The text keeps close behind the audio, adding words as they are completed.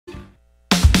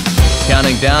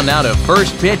Counting down now to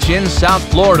first pitch in South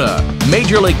Florida.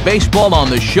 Major League Baseball on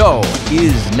the show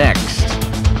is next.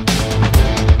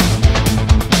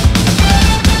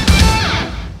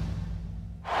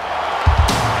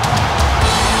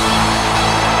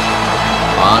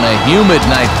 On a humid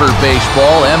night for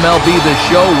baseball, MLB The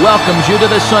Show welcomes you to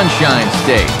the Sunshine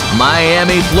State.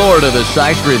 Miami, Florida, the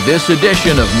site for this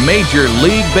edition of Major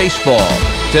League Baseball.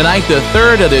 Tonight, the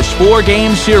third of this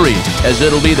four-game series, as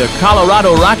it'll be the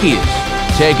Colorado Rockies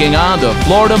taking on the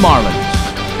Florida Marlins.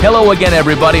 Hello again,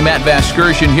 everybody. Matt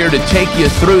Vasgersian here to take you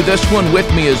through this one.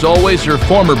 With me, as always, are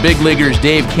former big leaguers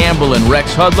Dave Campbell and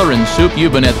Rex Hudler. And Soup,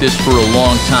 you've been at this for a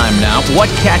long time now. What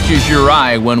catches your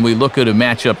eye when we look at a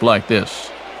matchup like this?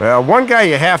 Well, one guy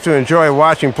you have to enjoy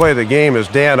watching play the game is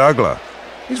Dan Uggla.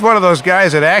 He's one of those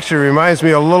guys that actually reminds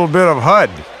me a little bit of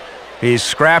Hud. He's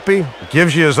scrappy,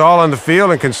 gives you his all on the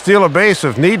field, and can steal a base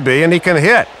if need be, and he can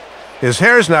hit. His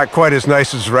hair's not quite as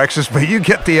nice as Rex's, but you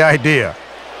get the idea.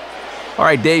 All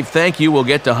right, Dave, thank you. We'll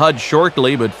get to Hud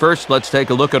shortly, but first let's take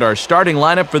a look at our starting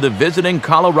lineup for the visiting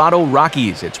Colorado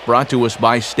Rockies. It's brought to us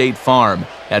by State Farm.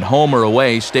 At home or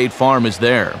away, State Farm is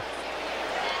there.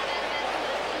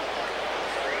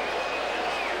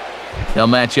 They'll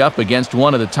match up against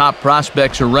one of the top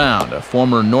prospects around, a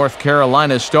former North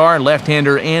Carolina star,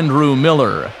 left-hander Andrew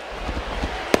Miller.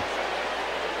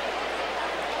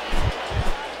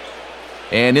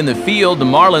 And in the field, the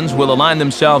Marlins will align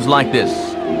themselves like this.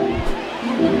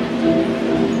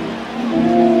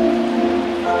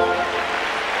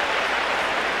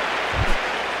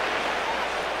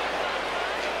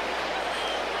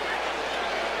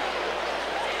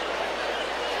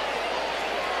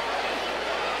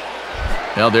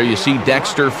 Well, there you see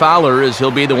Dexter Fowler, as he'll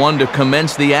be the one to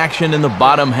commence the action in the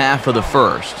bottom half of the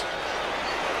first.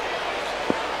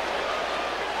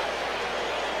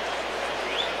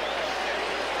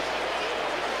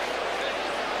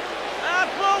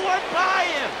 Forward by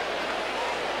him.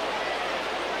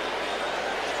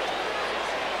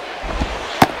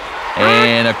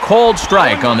 And a cold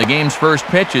strike on the game's first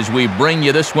pitch as we bring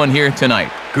you this one here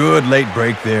tonight. Good late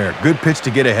break there. Good pitch to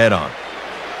get ahead on.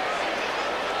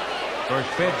 First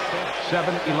pitch,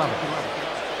 7-11.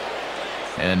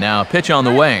 And now a pitch on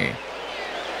the way.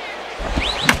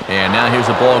 And now here's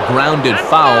a ball grounded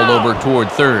foul over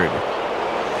toward third.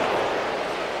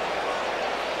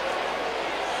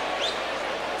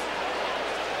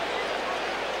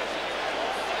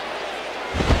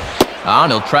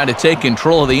 And he'll try to take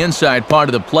control of the inside part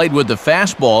of the plate with the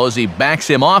fastball as he backs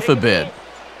him off a bit.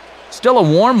 Still a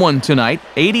warm one tonight,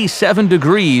 87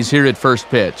 degrees here at first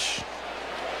pitch.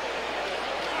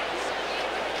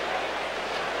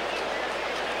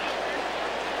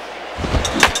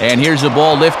 And here's the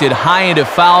ball lifted high into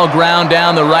foul ground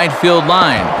down the right field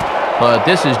line. But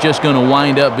this is just going to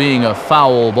wind up being a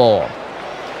foul ball.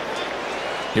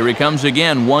 Here he comes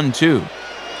again, 1-2.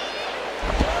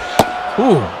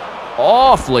 Ooh,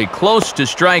 awfully close to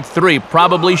strike three.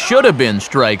 Probably should have been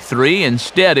strike three.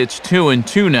 Instead, it's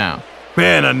 2-2 now.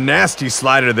 Man, a nasty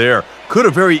slider there. Could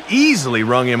have very easily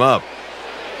rung him up.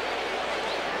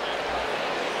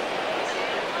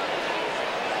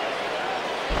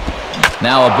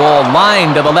 Now a ball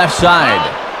lined to the left side.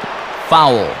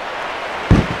 Foul.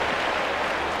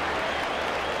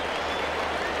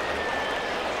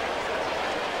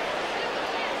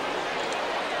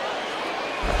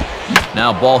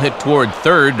 Now ball hit toward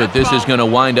third, but this is going to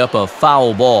wind up a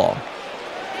foul ball.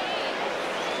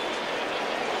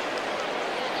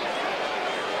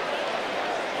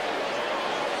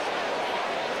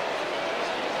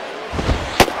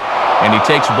 And he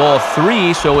takes ball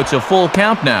three, so it's a full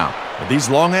count now. These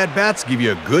long at-bats give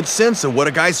you a good sense of what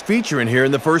a guy's featuring here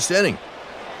in the first inning.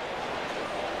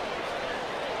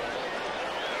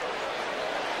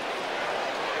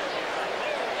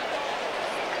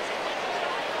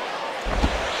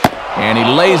 And he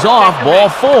lays off ball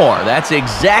four. That's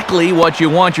exactly what you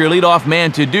want your leadoff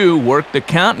man to do, work the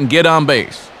count and get on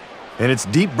base. And it's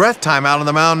deep breath time out on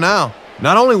the mound now.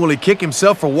 Not only will he kick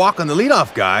himself for walking the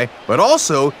leadoff guy, but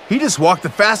also he just walked the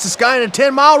fastest guy in a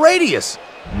 10-mile radius.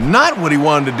 Not what he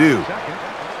wanted to do.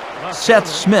 Seth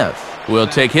Smith will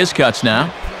take his cuts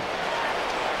now.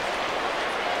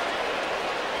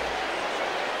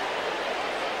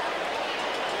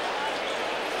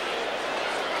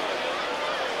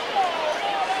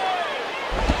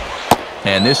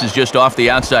 And this is just off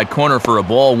the outside corner for a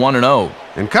ball, 1-0.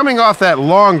 And coming off that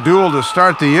long duel to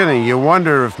start the inning, you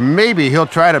wonder if maybe he'll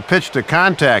try to pitch to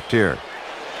contact here.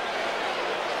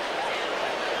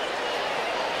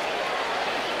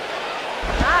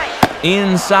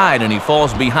 Inside, and he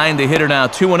falls behind the hitter now,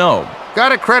 2-0. Got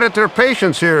to credit their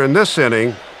patience here in this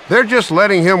inning. They're just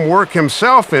letting him work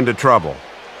himself into trouble.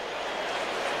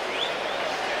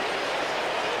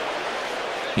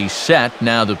 He's set,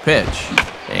 now the pitch.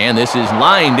 And this is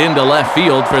lined into left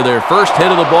field for their first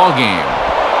hit of the ball game.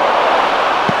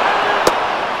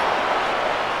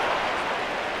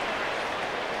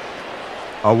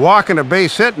 A walk and a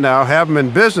base hit now have him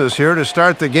in business here to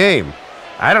start the game.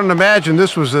 I don't imagine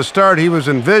this was the start he was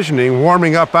envisioning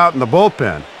warming up out in the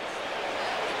bullpen.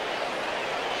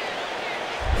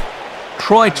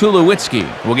 Troy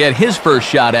Tulowitzki will get his first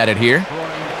shot at it here.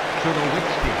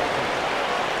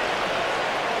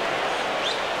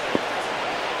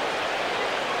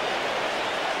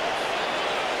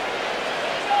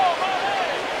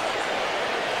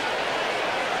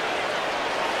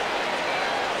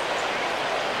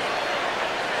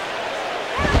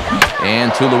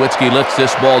 And Tulowitzki lifts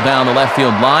this ball down the left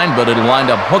field line, but it'll wind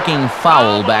up hooking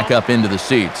foul back up into the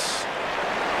seats.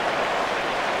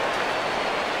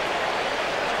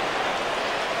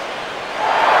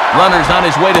 Runner's on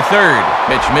his way to third.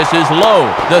 Pitch misses low.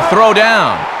 The throw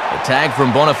down. The tag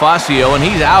from Bonifacio, and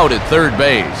he's out at third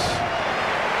base.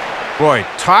 Boy,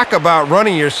 talk about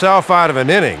running yourself out of an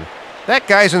inning. That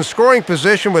guy's in scoring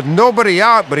position with nobody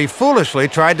out, but he foolishly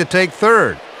tried to take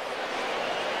third.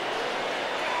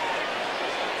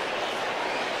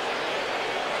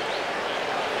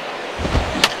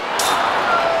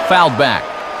 Fouled back.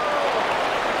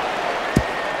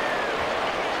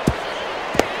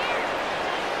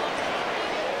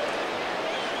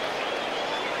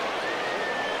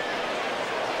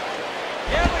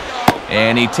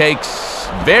 And he takes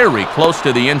very close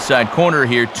to the inside corner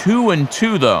here.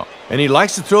 2-2 though. And he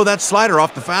likes to throw that slider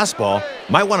off the fastball.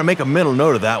 Might want to make a mental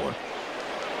note of that one.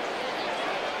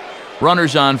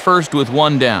 Runners on first with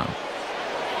one down.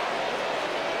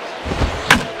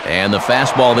 And the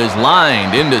fastball is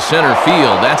lined into center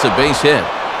field. That's a base hit.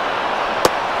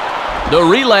 The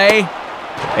relay.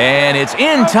 And it's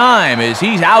in time as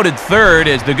he's out at third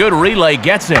as the good relay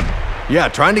gets him. Yeah,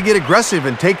 trying to get aggressive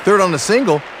and take third on the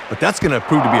single, but that's going to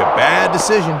prove to be a bad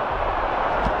decision.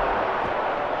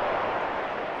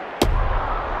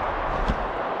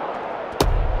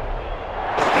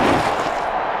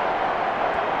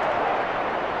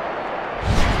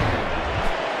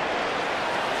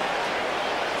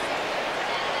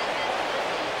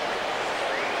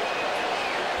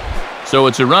 So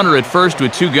it's a runner at first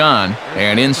with two gone,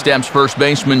 and in steps first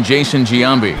baseman Jason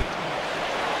Giambi.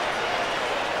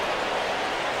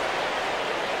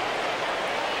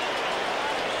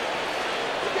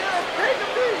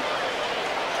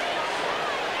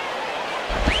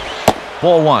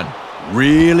 Ball one.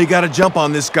 Really got to jump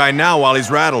on this guy now while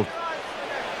he's rattled.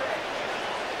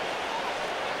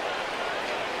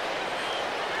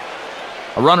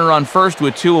 A runner on first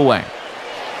with two away.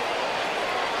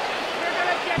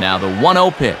 Now the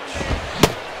 1-0 pitch.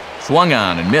 Swung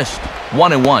on and missed.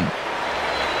 1-1.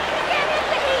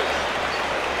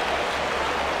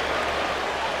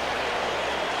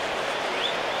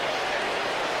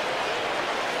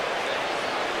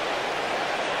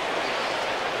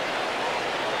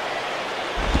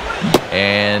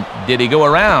 And did he go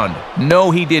around?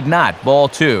 No, he did not. Ball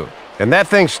two. And that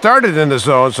thing started in the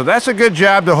zone, so that's a good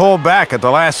job to hold back at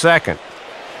the last second.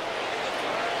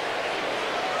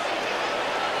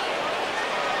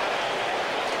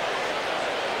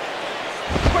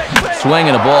 Swing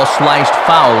and a ball sliced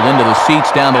foul into the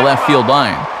seats down the left field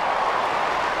line.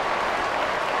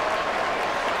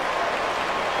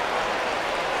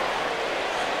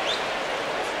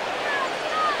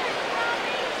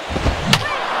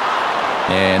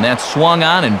 And that's swung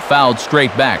on and fouled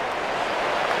straight back.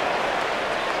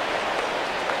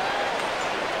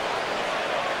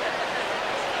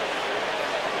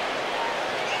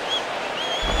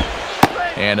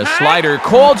 And a slider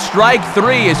called strike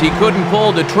three as he couldn't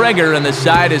pull the trigger and the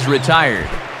side is retired.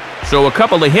 So a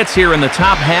couple of hits here in the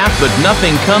top half, but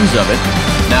nothing comes of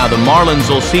it. Now the Marlins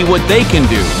will see what they can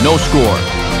do. No score.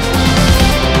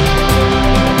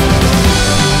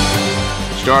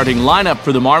 Starting lineup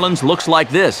for the Marlins looks like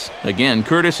this. Again,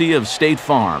 courtesy of State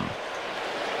Farm.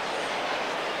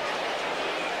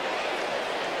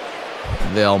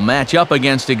 They'll match up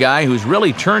against a guy who's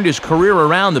really turned his career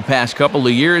around the past couple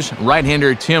of years,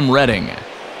 right-hander Tim Redding.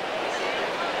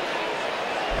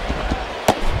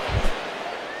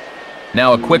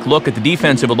 Now a quick look at the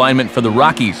defensive alignment for the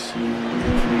Rockies.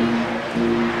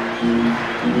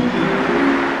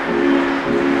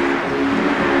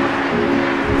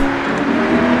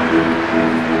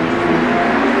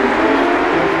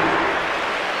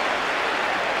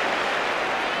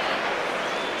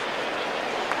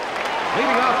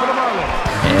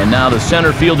 And now the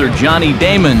center fielder Johnny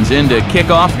Damon's in to kick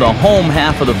off the home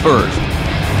half of the first.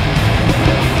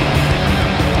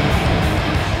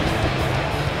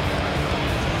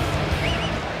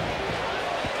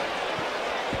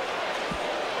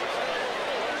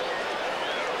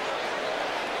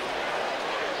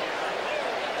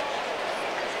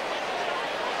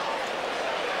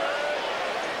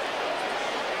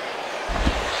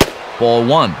 Ball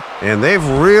one. And they've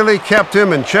really kept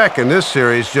him in check in this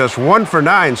series, just 1 for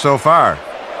 9 so far.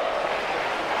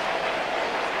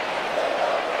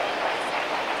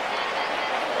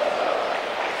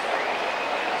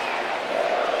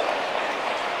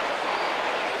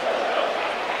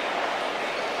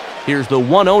 Here's the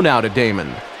 1-0 now to Damon.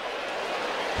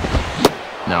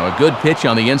 Now a good pitch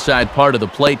on the inside part of the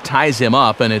plate ties him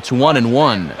up, and it's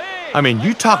 1-1. I mean,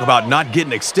 you talk about not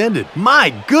getting extended.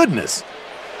 My goodness!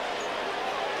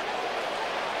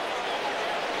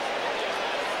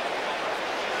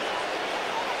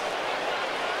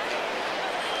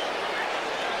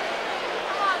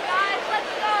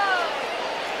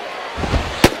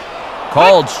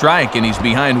 Called strike, and he's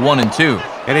behind 1-2.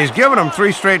 And he's given them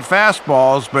 3 straight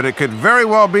fastballs, but it could very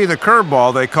well be the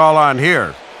curveball they call on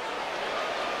here.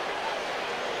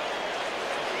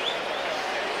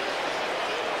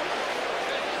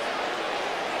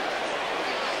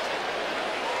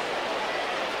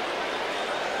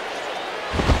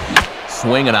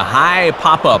 Swinging a high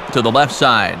pop-up to the left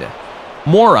side.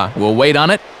 Mora will wait on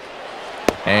it,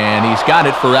 and he's got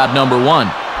it for out number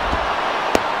 1.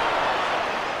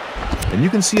 And you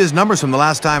can see his numbers from the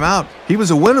last time out. He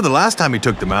was a winner the last time he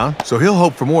took the mound, so he'll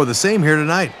hope for more of the same here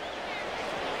tonight.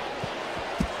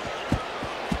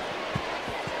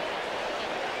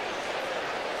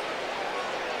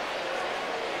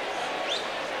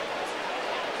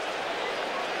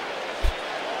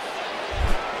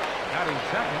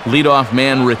 Leadoff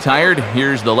man retired.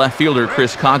 Here's the left fielder,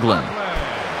 Chris Coughlin.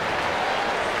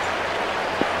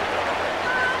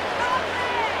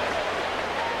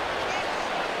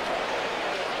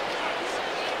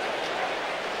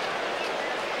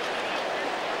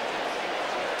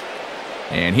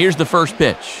 And here's the first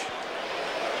pitch.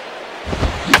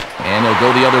 And he'll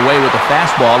go the other way with the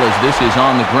fastball as this is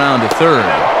on the ground to third.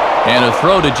 And a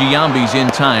throw to Giambi's in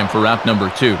time for out number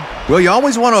 2. Well, you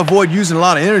always want to avoid using a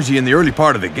lot of energy in the early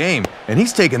part of the game, and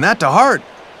he's taken that to heart.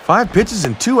 5 pitches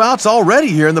and 2 outs already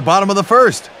here in the bottom of the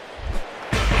first.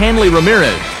 Hanley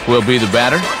Ramirez will be the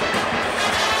batter.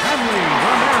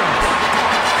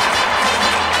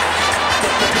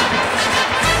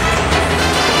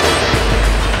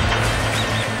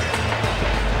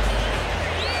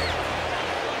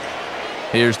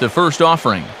 Here's the first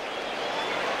offering.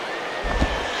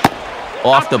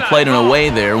 Off the plate and away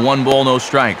there. 1 ball, no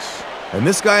strikes. And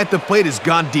this guy at the plate has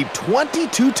gone deep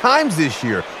 22 times this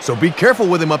year, so be careful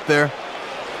with him up there.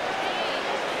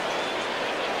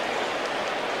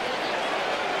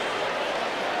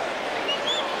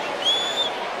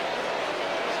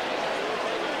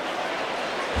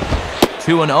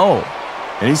 Two and 0.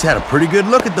 And he's had a pretty good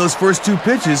look at those first 2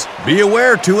 pitches. Be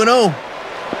aware, 2-0.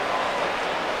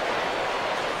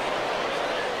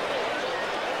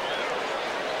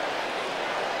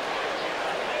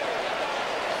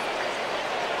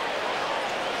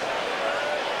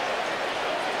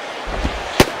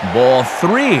 Ball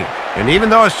 3. And even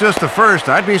though it's just the first,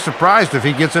 I'd be surprised if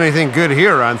he gets anything good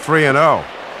here on 3-0.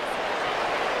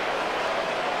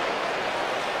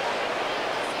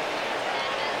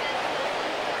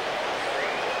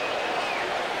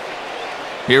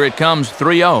 Here it comes,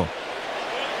 3-0.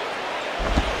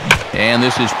 And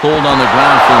this is pulled on the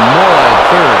ground for Mora at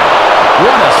third.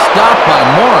 What a stop by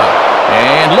Mora.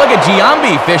 And look at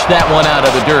Giambi fish that one out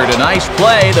of the dirt. A nice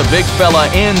play. The big fella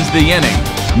ends the inning.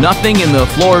 Nothing in the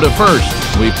Florida first.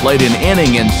 We played an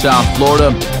inning in South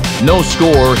Florida. No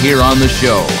score here on the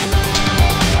show.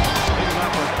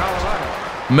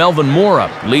 Melvin Mora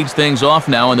leads things off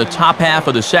now in the top half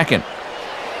of the second.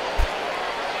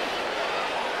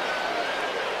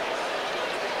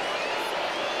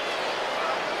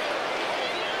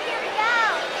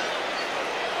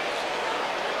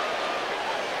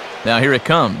 Now here it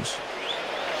comes.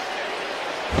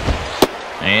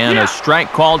 And a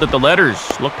strike called at the letters.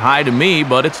 Looked high to me,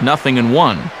 but it's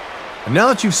 0-1. And now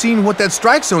that you've seen what that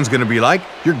strike zone's going to be like,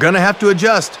 you're going to have to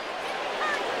adjust.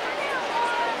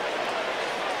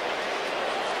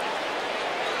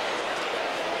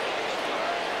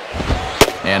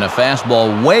 And a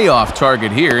fastball way off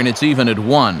target here, and it's even at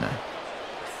 1.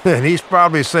 And he's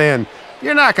probably saying,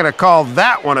 you're not going to call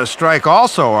that one a strike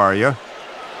also, are you?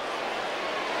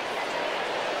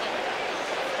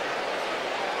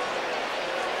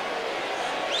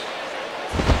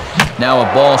 Now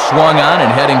a ball swung on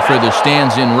and heading for the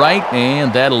stands in right,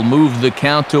 and that'll move the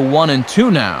count to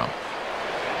 1-2 now.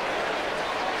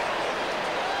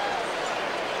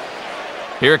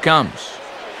 Here it comes.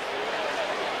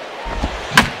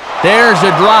 There's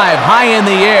a drive high in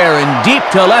the air and deep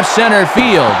to left center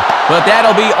field. But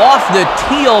that'll be off the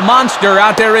teal monster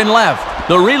out there in left.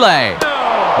 The relay.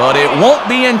 But it won't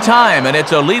be in time, and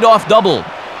it's a leadoff double.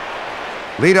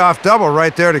 Leadoff double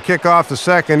right there to kick off the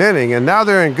second inning, and now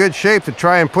they're in good shape to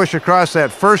try and push across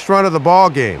that first run of the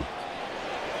ball game.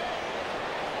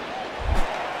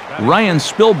 Ryan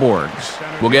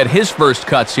Spilborghs will get his first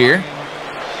cuts here.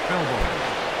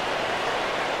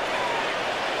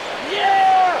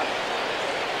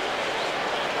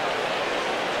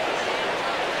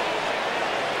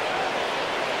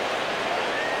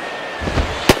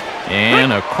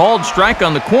 And a called strike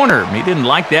on the corner. He didn't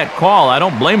like that call. I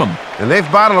don't blame him. And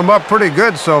they've bottled him up pretty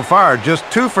good so far. Just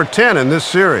 2 for 10 in this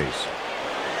series.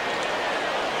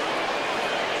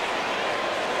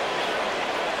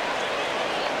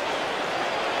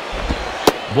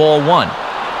 Ball 1.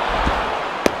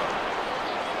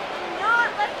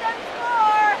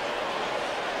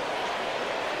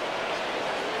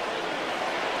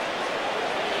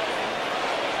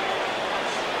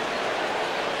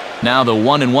 Now the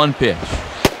 1-1 pitch.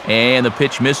 And the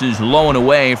pitch misses low and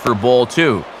away for ball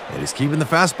 2. And he's keeping the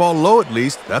fastball low at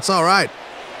least. That's all right.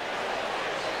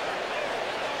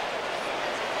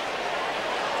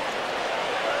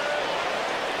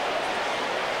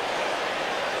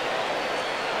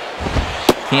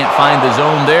 Can't find the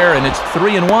zone there, and it's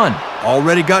 3-1.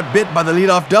 Already got bit by the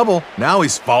leadoff double. Now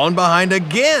he's fallen behind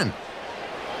again.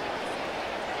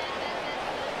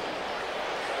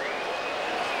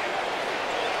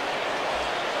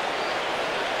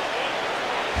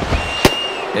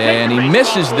 And he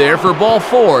misses there for ball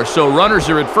 4, so runners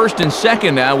are at first and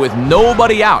second now with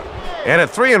nobody out. And at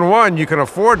 3-1, you can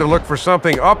afford to look for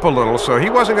something up a little, so he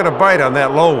wasn't going to bite on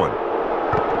that low one.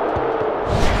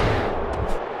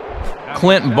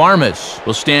 Clint Barmas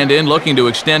will stand in, looking to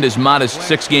extend his modest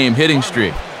 6-game hitting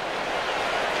streak.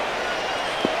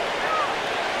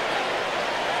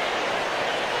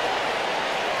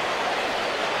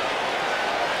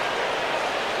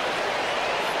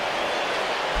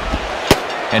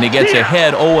 And he gets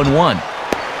ahead 0-1.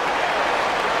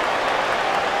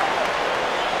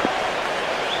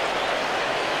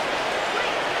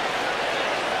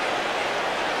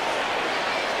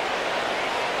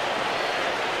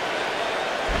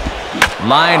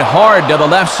 Line hard to the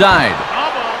left side,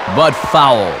 but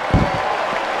foul.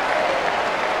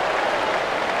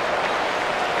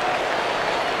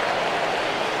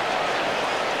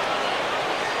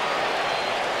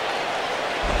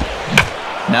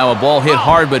 Now a ball hit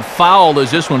hard but foul as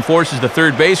this one forces the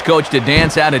third base coach to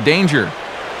dance out of danger.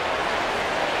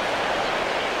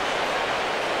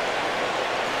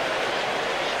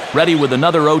 Ready with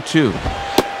another 0-2.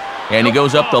 And he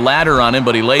goes up the ladder on him,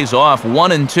 but he lays off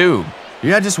 1-2.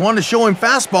 Yeah, I just wanted to show him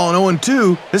fastball in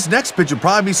 0-2. This next pitch will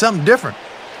probably be something different.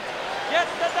 Get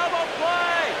the double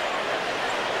play!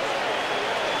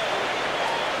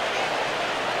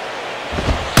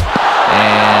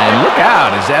 And look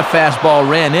out as that fastball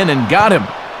ran in and got him.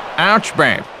 Ouch,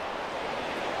 babe.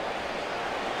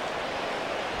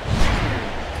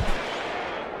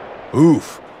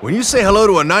 Oof. When you say hello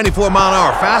to a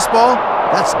 94-mile-an-hour fastball,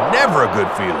 that's never a good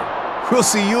feeling. We'll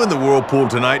see you in the whirlpool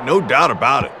tonight, no doubt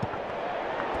about it.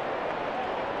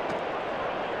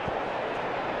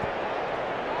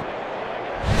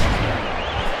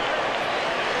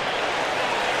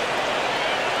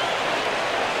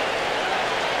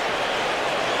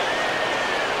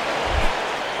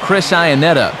 Chris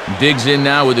Iannetta digs in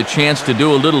now with a chance to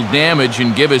do a little damage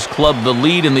and give his club the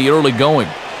lead in the early going.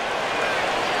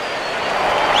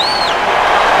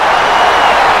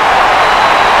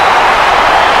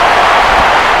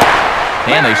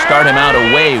 And they start him out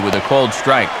away with a called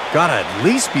strike. Gotta at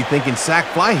least be thinking sac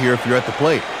fly here if you're at the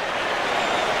plate.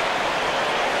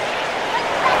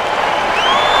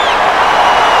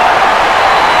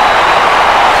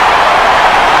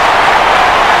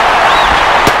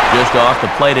 Just off the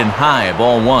plate and high,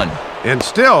 ball 1. And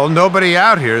still nobody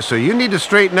out here, so you need to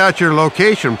straighten out your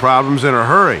location problems in a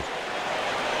hurry.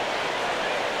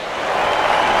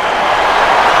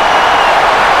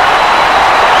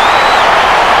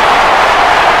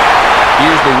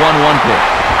 Here's the 1-1 pitch.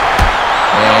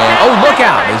 And, oh, look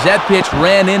out as that pitch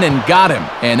ran in and got him.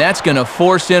 And that's going to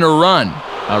force in a run.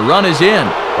 A run is in.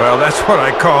 Well, that's what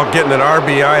I call getting an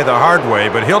RBI the hard way,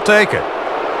 but he'll take it.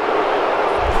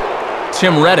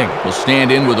 Tim Redding will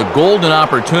stand in with a golden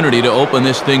opportunity to open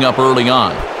this thing up early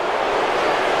on.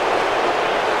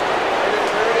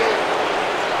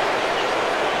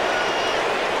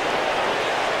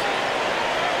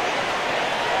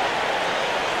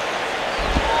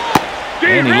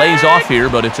 And he lays off here,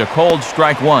 but it's a cold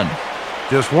strike one.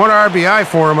 Just one RBI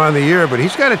for him on the year, but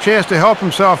he's got a chance to help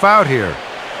himself out here.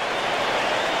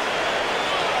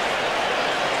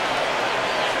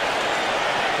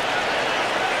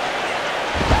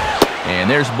 And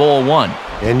there's ball one.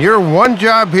 And your one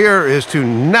job here is to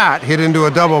not hit into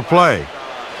a double play.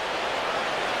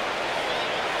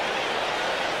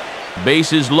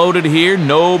 Bases loaded here,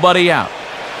 nobody out.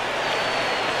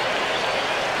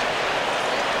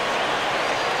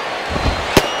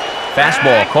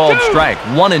 Fastball called strike,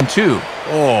 1-2.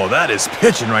 Oh, that is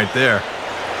pitching right there.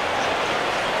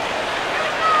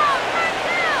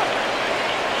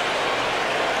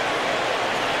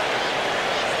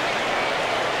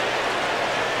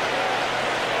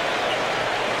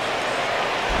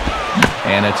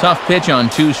 And a tough pitch on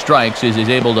 2 strikes as he's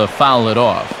able to foul it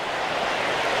off.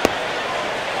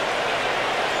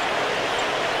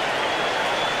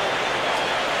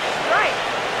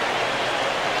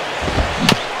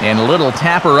 And a little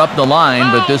tapper up the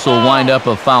line, but this will wind up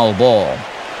a foul ball.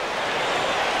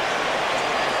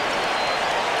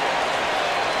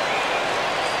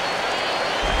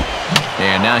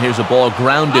 And now here's a ball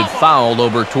grounded foul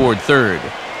over toward third.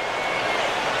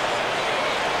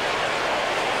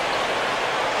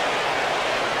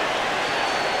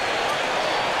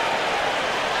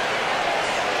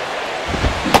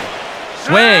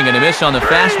 Swing and a miss on the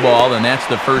fastball, and that's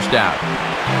the first out.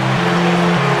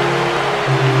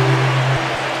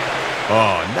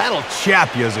 Oh, and that'll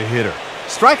chap you as a hitter.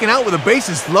 Striking out with the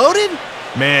bases loaded?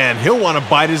 Man, he'll want to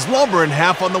bite his lumber in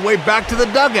half on the way back to the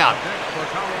dugout.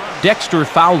 Dexter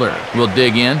Fowler will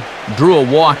dig in. Drew a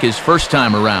walk his first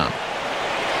time around.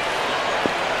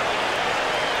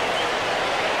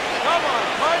 Come on,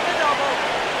 find the double.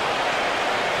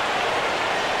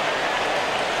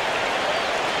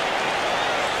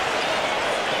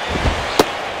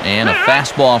 And a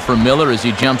fastball for Miller as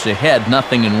he jumps ahead,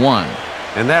 0-1.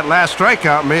 And that last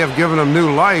strikeout may have given him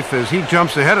new life as he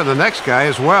jumps ahead of the next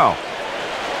guy as well.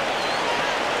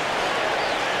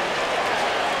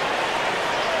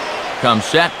 Comes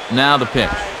set, now the pitch.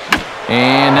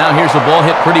 And now here's the ball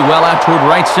hit pretty well out toward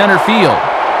right center field.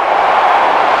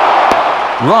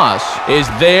 Ross is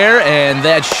there, and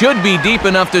that should be deep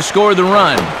enough to score the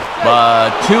run.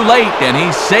 But too late, and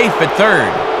he's safe at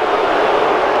third.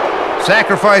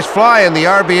 Sacrifice fly in the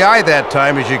RBI that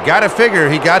time, as you got to figure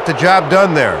he got the job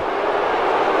done there.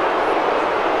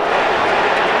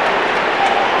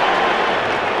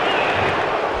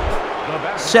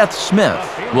 Seth Smith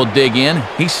will dig in.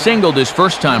 He singled his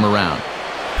first time around.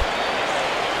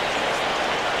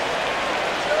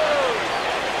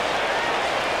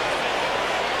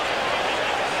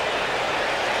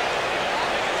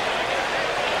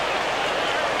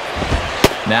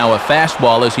 Now a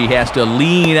fastball as he has to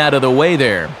lean out of the way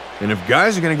there. And if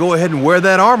guys are going to go ahead and wear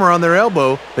that armor on their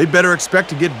elbow, they better expect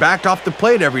to get backed off the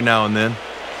plate every now and then.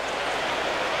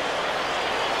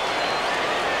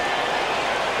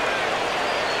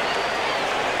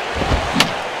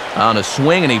 On a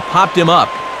swing, and he popped him up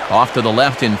off to the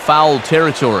left in foul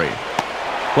territory.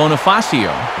 Bonifacio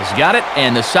has got it,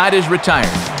 and the side is retired.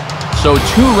 So 2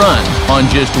 runs on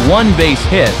just 1 base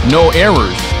hit, no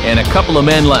errors, and a couple of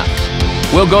men left.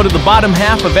 We'll go to the bottom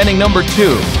half of inning number 2.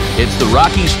 It's the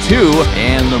Rockies 2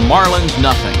 and the Marlins 0.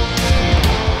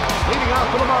 Leading off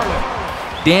for the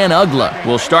Marlins, Dan Uggla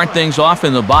will start things off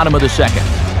in the bottom of the second.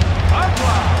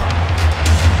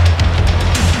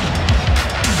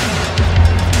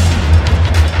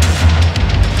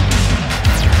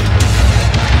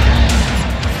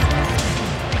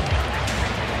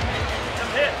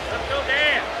 Let's go,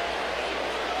 Dan.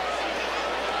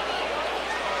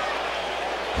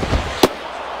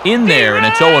 In there, and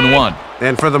it's 0-1.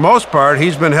 and for the most part,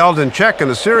 he's been held in check in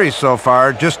the series so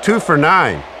far, just 2 for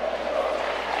 9.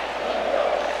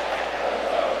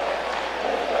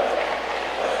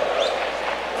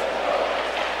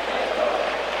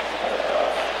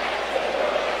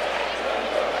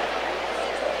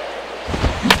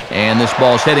 And this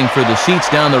ball's heading for the seats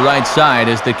down the right side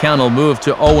as the count will move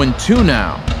to 0-2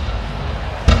 now.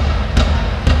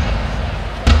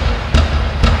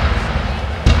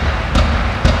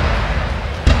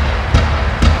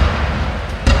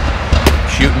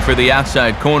 Shooting for the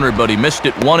outside corner, but he missed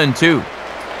it 1-2.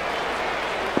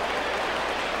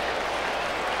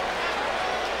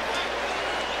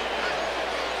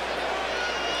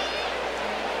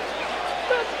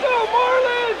 Let's go,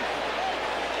 Marlins!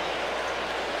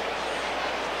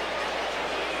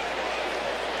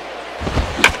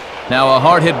 Now a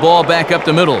hard hit ball back up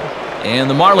the middle. And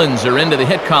the Marlins are into the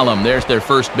hit column. There's their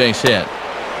first base hit.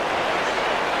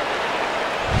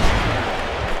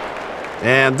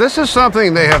 And this is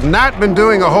something they have not been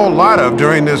doing a whole lot of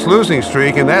during this losing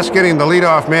streak, and that's getting the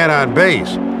leadoff man on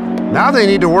base. Now they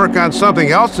need to work on something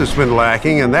else that's been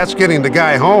lacking, and that's getting the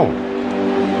guy home.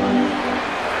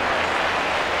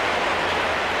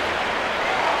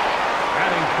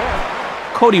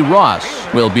 Cody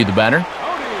Ross will be the batter.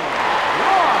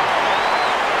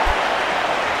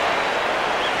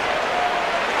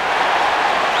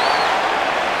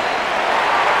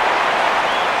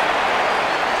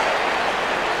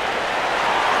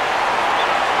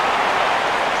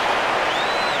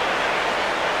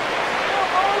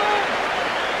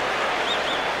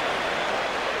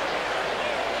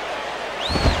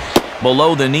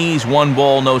 Below the knees, 1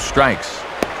 ball, no strikes.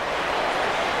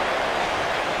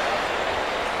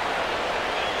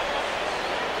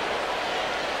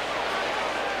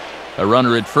 A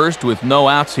runner at first with no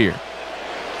outs here.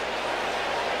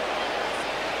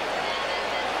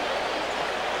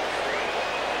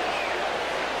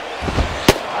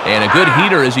 And a good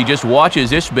heater as he just watches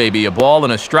this baby, a ball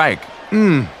and a strike.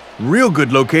 Real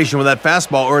good location with that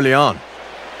fastball early on.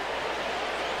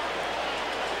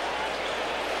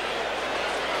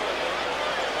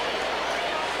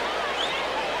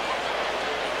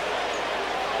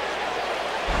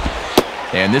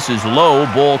 And this is low,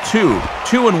 ball 2,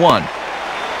 2-1.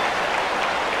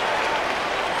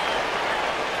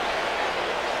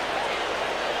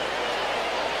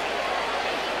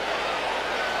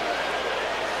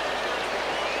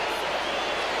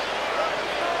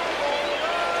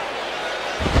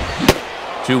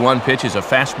 The 2-1 pitch is a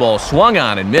fastball swung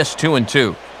on and missed,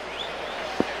 2-2.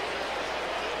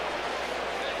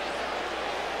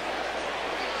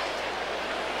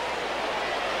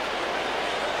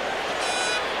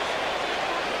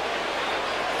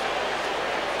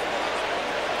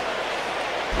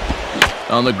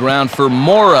 On the ground for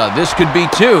Mora. This could be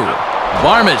 2.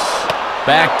 Varmus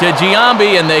back to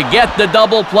Giambi, and they get the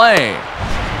double play.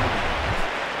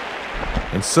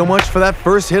 And so much for that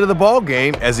first hit of the ball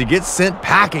game as he gets sent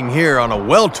packing here on a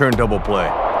well-turned double play.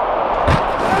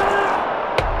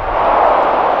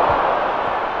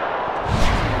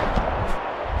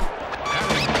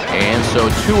 And so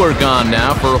 2 are gone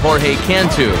now for Jorge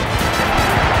Cantu.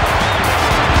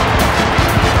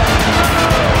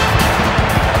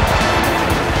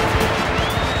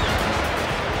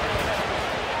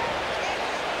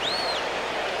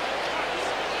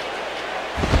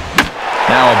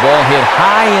 Now a ball hit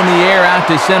high in the air out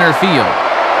to center field.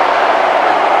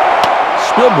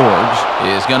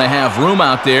 Spilborghs is going to have room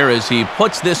out there as he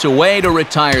puts this away to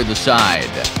retire the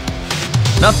side.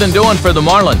 Nothing doing for the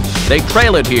Marlins. They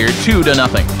trail it here 2-0.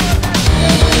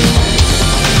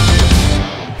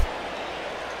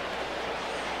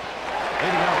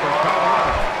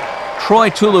 Troy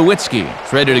Tulowitzki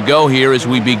is ready to go here as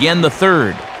we begin the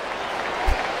 3rd.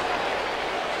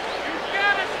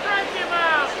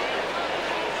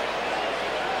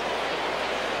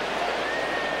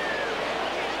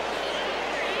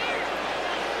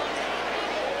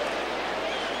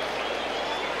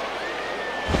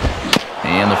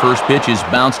 And the first pitch is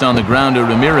bounced on the ground to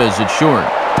Ramirez at short.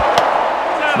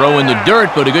 Throw in the dirt,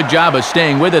 but a good job of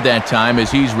staying with it that time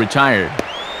as he's retired.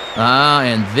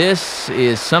 And this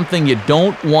is something you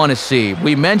don't want to see.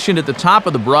 We mentioned at the top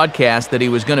of the broadcast that he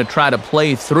was going to try to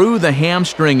play through the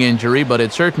hamstring injury, but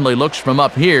it certainly looks from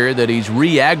up here that he's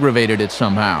re-aggravated it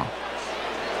somehow.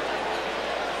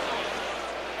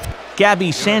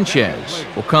 Gabby Sanchez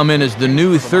will come in as the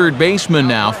new 3rd baseman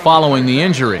now following the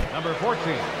injury. Number 14,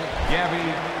 Gabby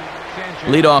Sanchez.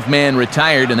 Leadoff man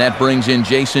retired, and that brings in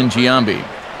Jason Giambi.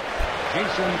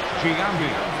 Jason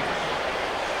Giambi.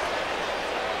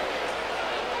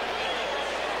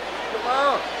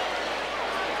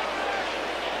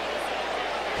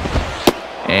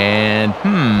 And,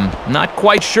 not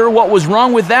quite sure what was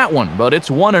wrong with that one, but it's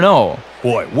 1-0.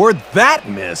 Boy, where'd that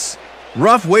miss?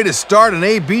 Rough way to start an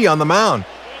AB on the mound.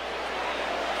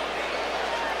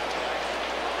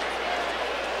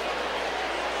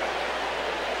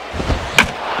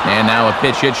 And now a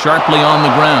pitch hit sharply on the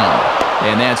ground.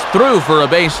 And that's through for a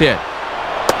base hit.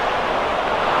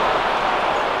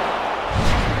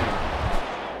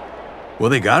 Well,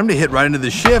 they got him to hit right into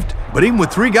the shift, but even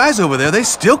with 3 guys over there, they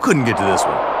still couldn't get to this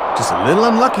one. Just a little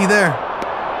unlucky there.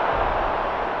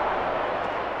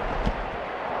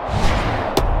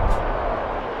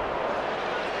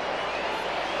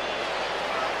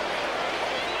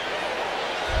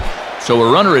 So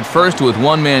a runner at first with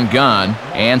 1 man gone,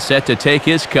 and set to take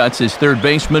his cuts is 3rd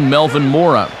baseman Melvin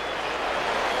Mora.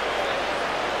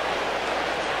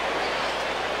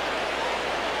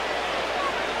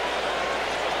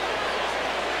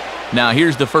 Now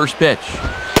here's the first pitch.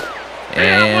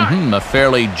 And a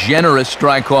fairly generous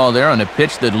strike call there on a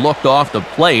pitch that looked off the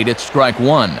plate. It's strike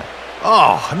one.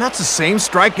 Oh, and that's the same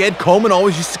strike Ed Coleman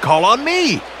always used to call on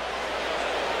me.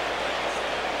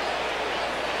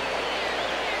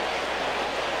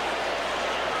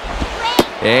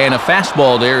 And a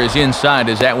fastball there is inside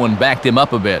as that one backed him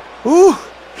up a bit. Ooh,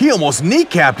 he almost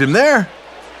kneecapped him there.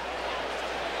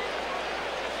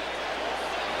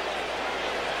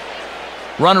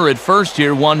 Runner at first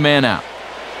here, one man out.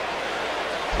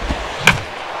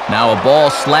 Now a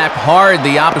ball slapped hard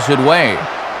the opposite way.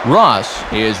 Ross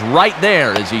is right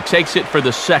there as he takes it for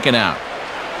the second out.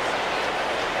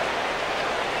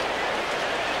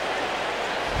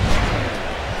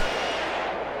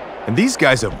 And these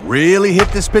guys have really hit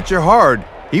this pitcher hard.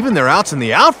 Even their outs in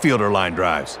the outfield are line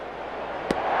drives.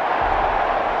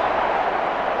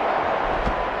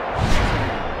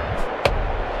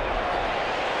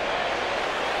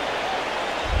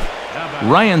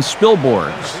 Ryan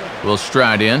Spilborghs will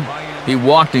stride in. He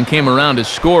walked and came around to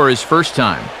score his first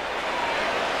time.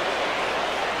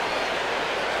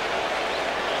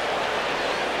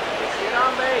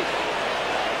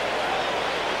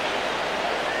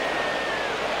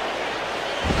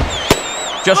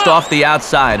 Just off the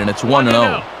outside, and it's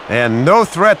 1-0. And no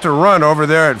threat to run over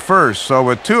there at first, so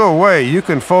with two away, you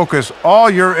can focus all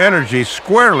your energy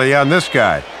squarely on this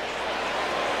guy.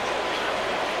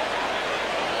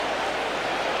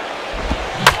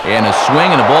 And a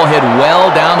swing and a ball hit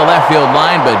well down the left field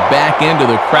line, but back into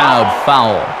the crowd,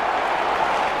 foul.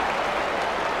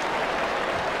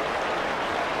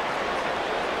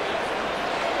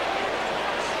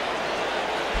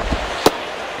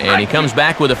 And he comes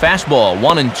back with a fastball,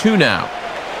 1-2 now.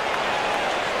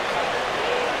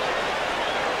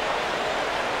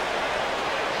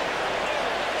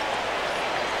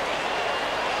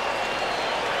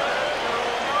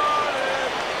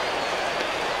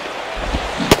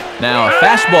 Now a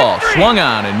fastball swung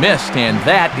on and missed, and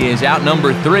that is out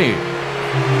number 3.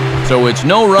 So it's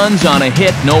no runs on a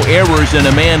hit, no errors, and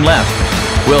a man left.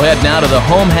 We'll head now to the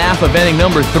home half of inning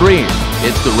number 3.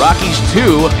 It's the Rockies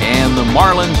 2 and the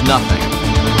Marlins nothing.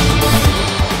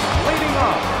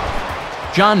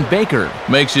 John Baker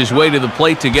makes his way to the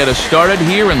plate to get us started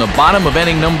here in the bottom of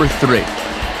inning number 3.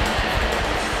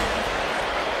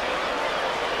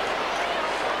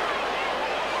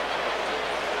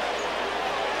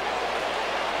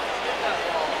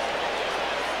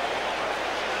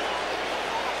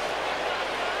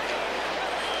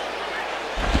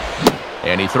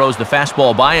 And he throws the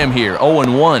fastball by him here,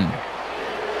 0-1.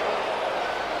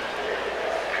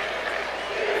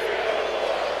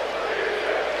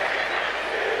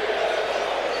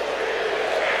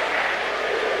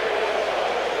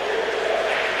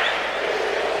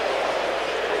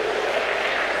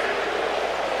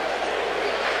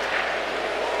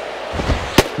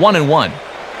 One and one.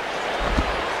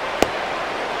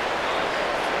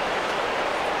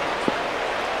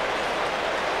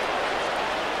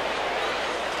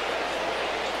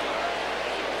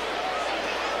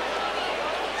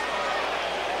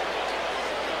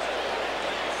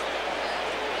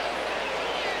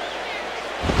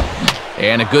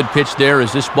 And a good pitch there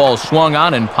as this ball swung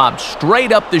on and popped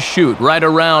straight up the chute right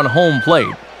around home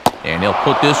plate. And he'll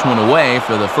put this one away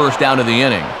for the first out of the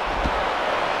inning.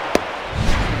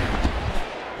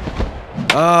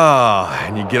 Ah,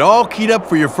 and you get all keyed up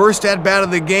for your first at-bat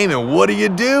of the game, and what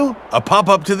do? A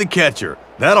pop-up to the catcher.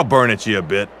 That'll burn at you a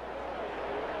bit.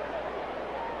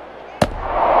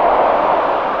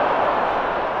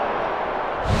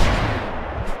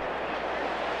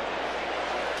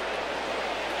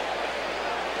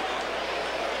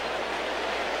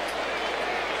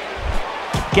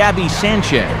 Gabby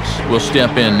Sanchez will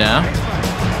step in now.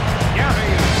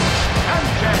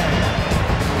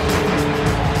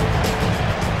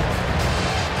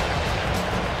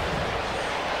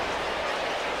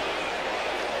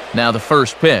 Now the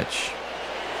first pitch.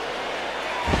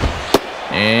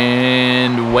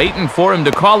 And waiting for him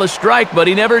to call a strike, but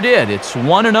he never did. It's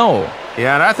 1-0.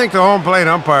 Yeah, and I think the home plate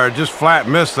umpire just flat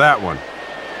missed that one.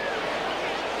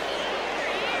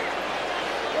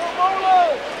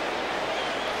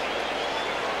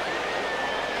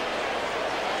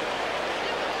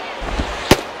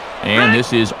 And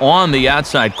this is on the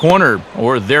outside corner,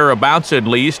 or thereabouts at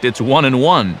least. It's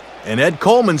 1-1. And Ed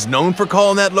Coleman's known for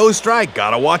calling that low strike.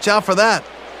 Gotta watch out for that.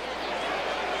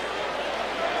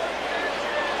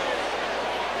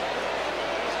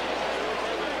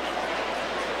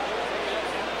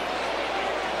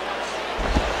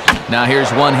 Now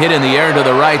here's one hit in the air to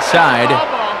the right side,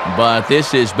 but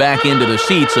this is back into the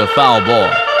seats, a foul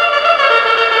ball.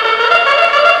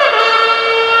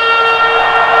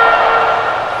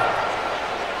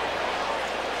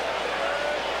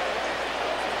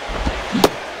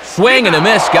 Swing and a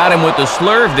miss. Got him with the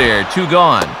slurve there. 2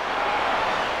 gone.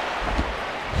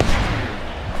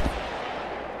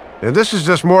 And this is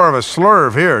just more of a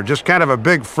slurve here, just kind of a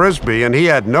big frisbee, and he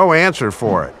had no answer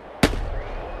for it.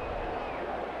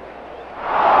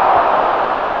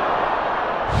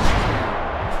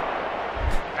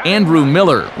 Andrew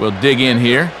Miller will dig in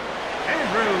here.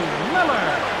 Andrew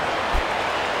Miller.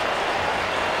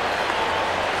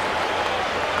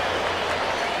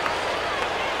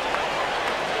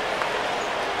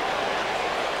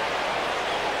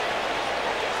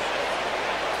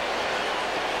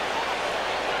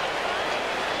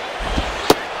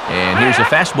 And here's a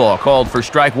fastball called for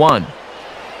strike 1.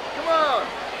 Come on.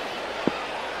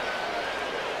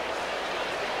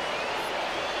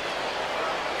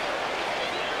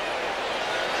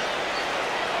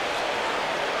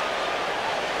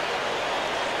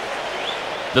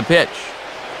 The pitch.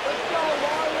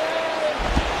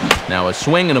 Now a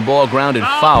swing and a ball grounded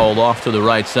foul off to the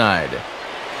right side.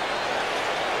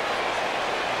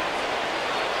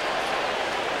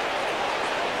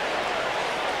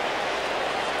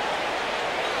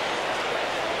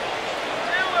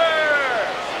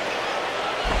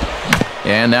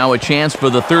 And now a chance for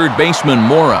the third baseman,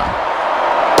 Mora.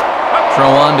 Throw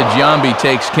on to Giambi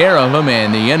takes care of him,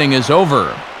 and the inning is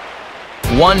over.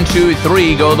 1, 2,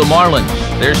 3 go the Marlins.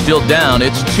 They're still down.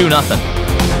 It's 2-0.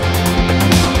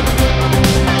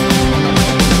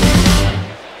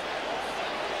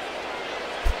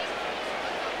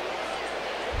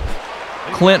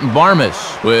 Clint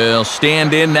Barmas will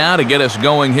stand in now to get us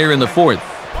going here in the 4th.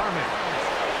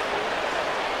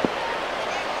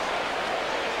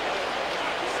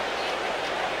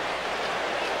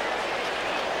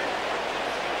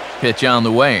 Pitch on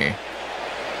the way.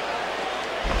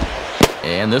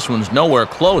 And this one's nowhere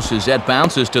close as that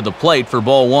bounces to the plate for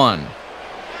ball 1.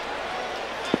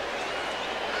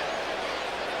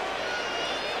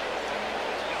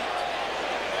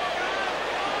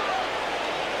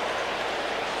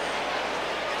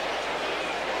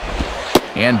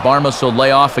 And Barmas will lay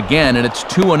off again, and it's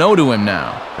 2-0 to him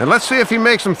now. And let's see if he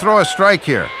makes him throw a strike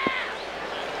here.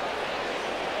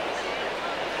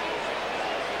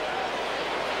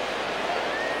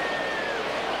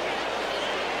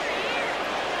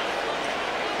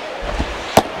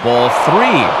 Ball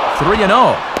 3-0.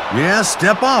 Yeah,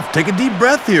 step off. Take a deep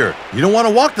breath here. You don't want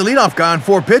to walk the leadoff guy on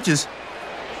 4 pitches.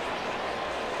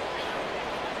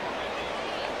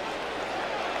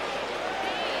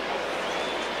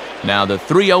 Now the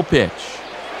 3-0 pitch.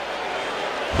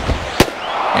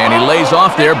 And he lays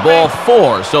off there, ball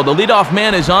 4. So the leadoff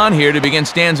man is on here to begin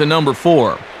stanza number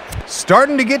 4.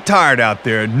 Starting to get tired out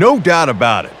there, no doubt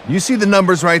about it. You see the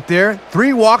numbers right there.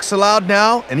 3 walks allowed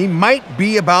now, and he might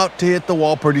be about to hit the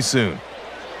wall pretty soon.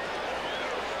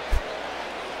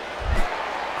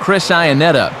 Chris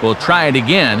Iannetta will try it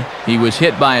again. He was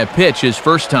hit by a pitch his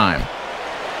first time.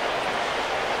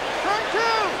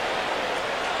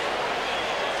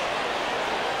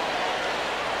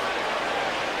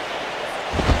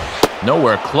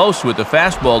 Nowhere close with the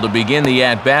fastball to begin the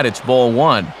at-bat. It's ball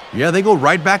 1. Yeah, they go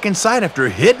right back inside after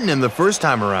hitting him the first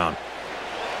time around.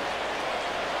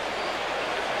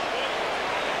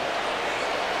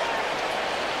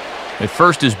 At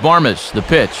first is Barmas, the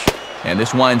pitch. And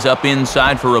this winds up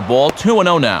inside for a ball.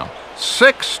 2-0 now.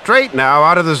 6 straight now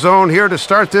out of the zone here to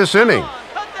start this inning.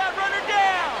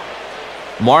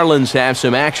 Marlins have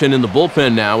some action in the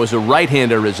bullpen now as a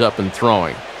right-hander is up and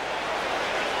throwing.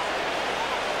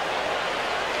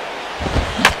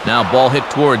 Now ball hit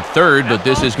toward third, but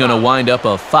this is going to wind up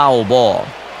a foul ball.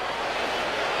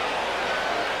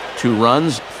 2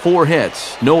 runs, 4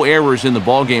 hits. No errors in the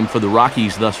ballgame for the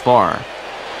Rockies thus far.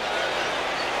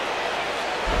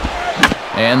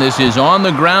 And this is on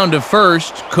the ground to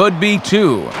first. Could be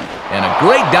 2. And a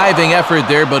great diving effort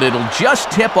there, but it'll just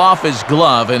tip off his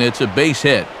glove, and it's a base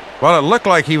hit. Well, it looked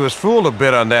like he was fooled a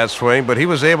bit on that swing, but he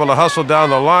was able to hustle down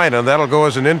the line, and that'll go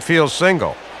as an infield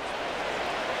single.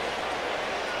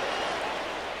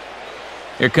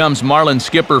 Here comes Marlins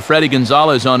skipper Freddie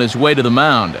Gonzalez on his way to the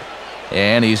mound.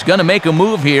 And he's going to make a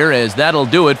move here, as that'll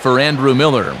do it for Andrew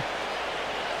Miller.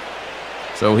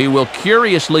 So he will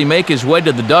curiously make his way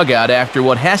to the dugout after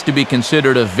what has to be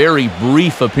considered a very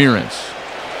brief appearance.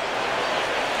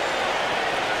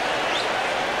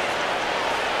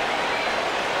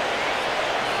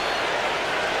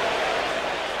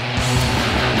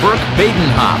 Burke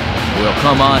Badenhop will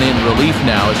come on in relief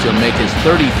now as he'll make his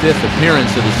 35th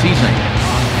appearance of the season.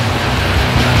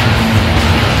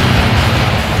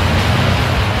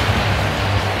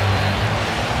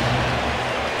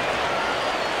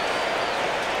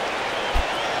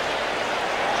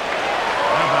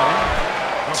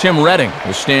 Tim Redding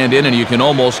will stand in, and you can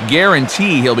almost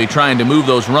guarantee he'll be trying to move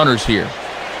those runners here.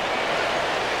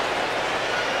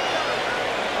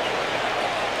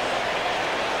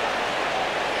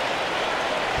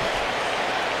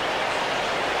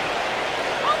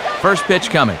 First pitch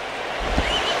coming.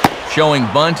 Showing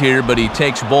bunt here, but he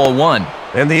takes ball one.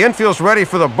 And the infield's ready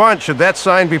for the bunt should that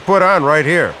sign be put on right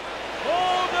here.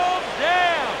 Hold him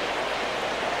down.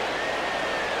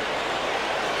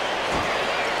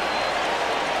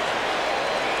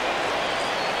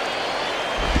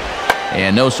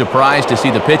 And no surprise to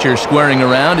see the pitcher squaring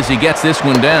around as he gets this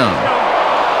one down.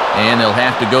 And they'll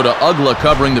have to go to Ugla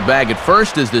covering the bag at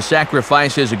first, as the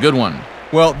sacrifice is a good one.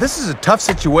 Well, this is a tough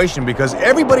situation because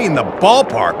everybody in the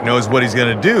ballpark knows what he's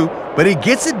going to do, but he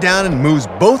gets it down and moves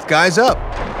both guys up.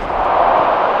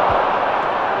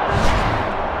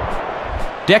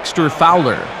 Dexter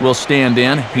Fowler will stand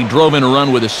in. He drove in a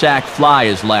run with a sac fly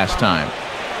his last time.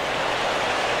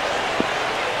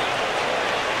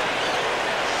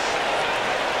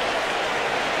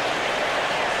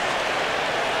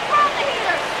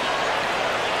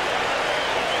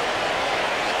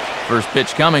 First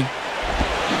pitch coming.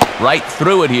 Right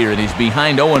through it here, and he's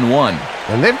behind 0-1.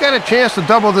 And they've got a chance to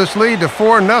double this lead to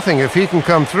 4-0 if he can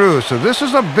come through, so this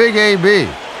is a big AB.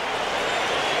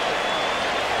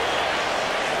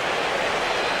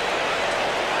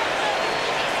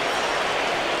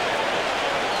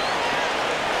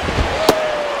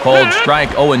 Called strike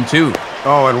 0-2.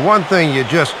 Oh, and one thing you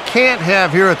just can't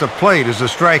have here at the plate is a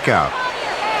strikeout.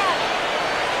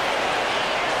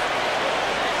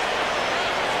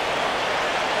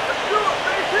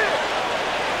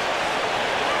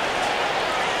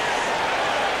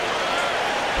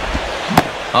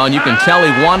 Oh, and you can tell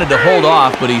he wanted to hold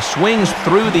off, but he swings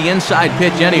through the inside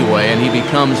pitch anyway, and he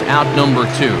becomes out number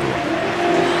 2.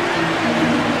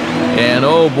 And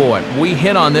oh boy, we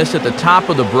hit on this at the top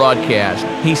of the broadcast.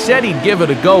 He said he'd give it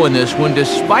a go in this one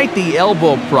despite the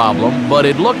elbow problem, but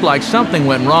it looked like something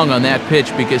went wrong on that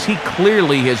pitch because he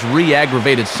clearly has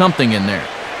re-aggravated something in there.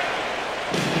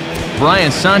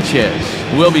 Brian Sanchez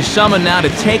will be summoned now to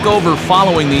take over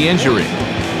following the injury.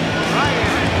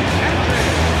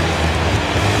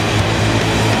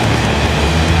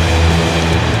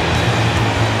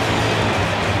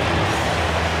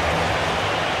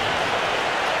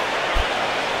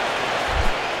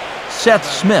 Seth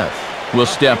Smith will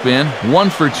step in, 1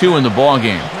 for 2 in the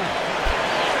ballgame.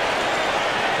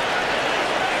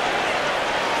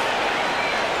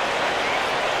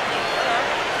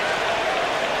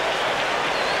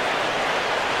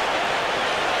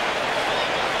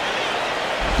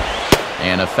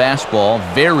 And a fastball,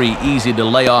 very easy to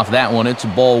lay off that one. It's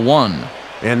ball 1.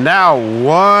 And now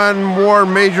one more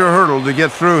major hurdle to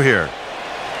get through here.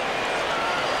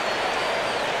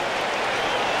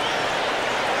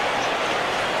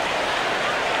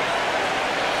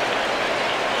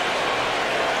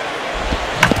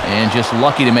 And just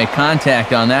lucky to make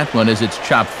contact on that one as it's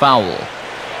chopped foul.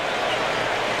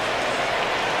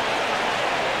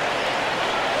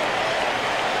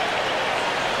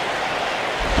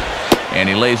 And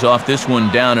he lays off this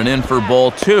one down and in for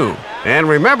ball 2. And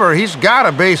remember, he's got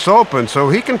a base open, so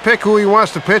he can pick who he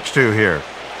wants to pitch to here.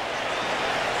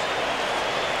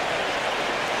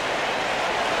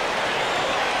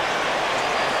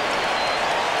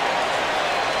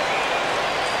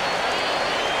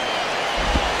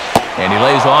 And he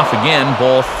lays off again,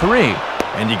 ball 3.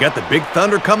 And you got the Big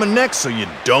Thunder coming next, so you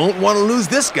don't want to lose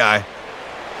this guy.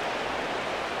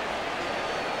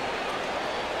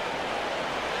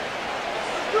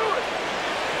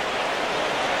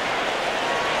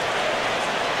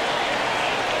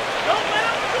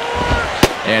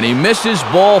 And he misses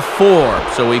ball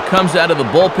 4, so he comes out of the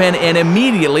bullpen and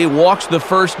immediately walks the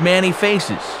first man he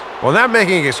faces. Well, not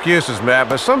making excuses, Matt,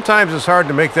 but sometimes it's hard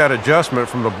to make that adjustment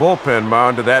from the bullpen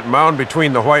mound to that mound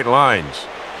between the white lines.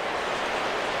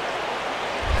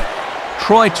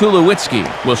 Troy Tulowitzki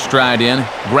will stride in,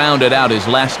 grounded out his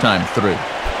last time through.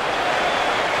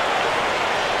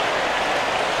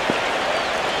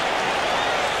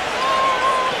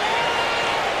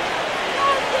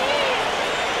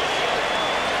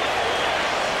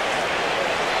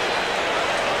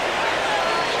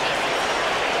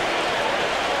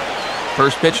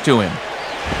 First pitch to him.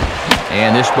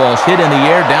 And this ball's hit in the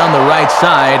air down the right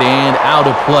side and out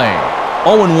of play.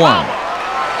 0-1.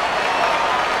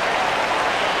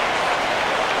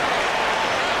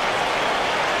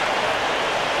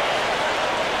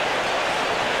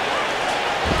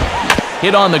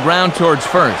 Hit on the ground towards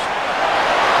first.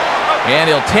 And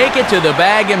he'll take it to the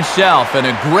bag himself, and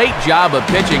a great job of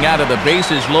pitching out of the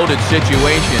bases-loaded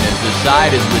situation as the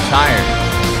side is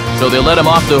retired. So they let him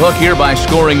off the hook here by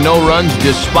scoring no runs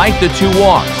despite the 2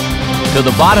 walks. To the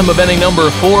bottom of inning number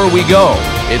 4 we go.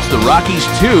 It's the Rockies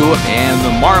 2 and the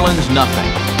Marlins nothing.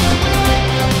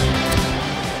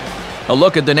 A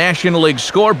look at the National League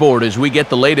scoreboard as we get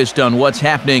the latest on what's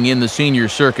happening in the senior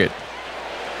circuit.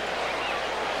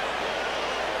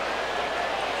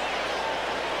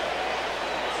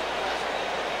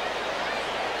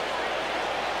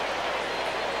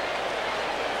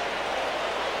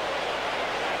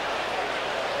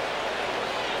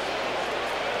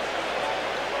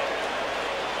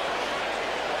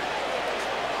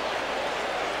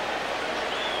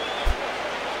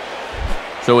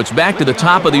 So it's back to the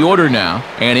top of the order now,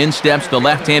 and in steps the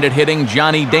left-handed hitting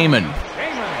Johnny Damon.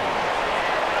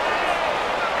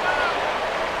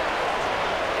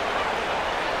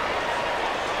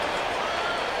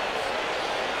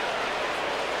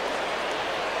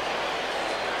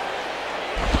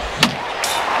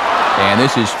 And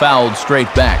this is fouled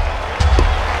straight back.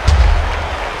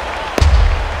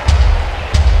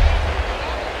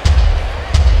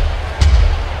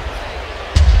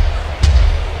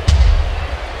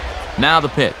 Now the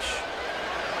pitch.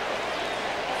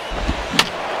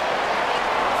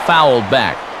 Fouled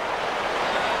back.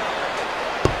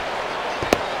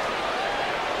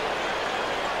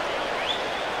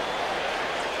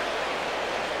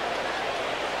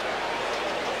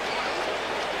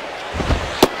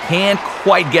 Can't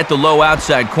quite get the low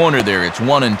outside corner there. It's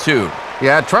 1-2.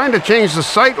 Yeah, trying to change the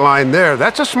sight line there.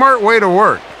 That's a smart way to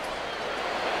work.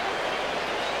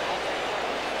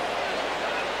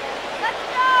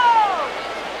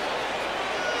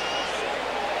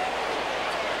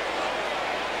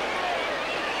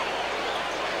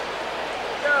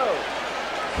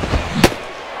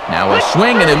 Now a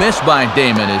swing and a miss by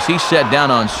Damon as he's set down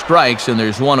on strikes, and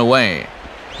there's 1 away.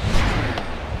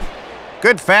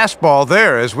 Good fastball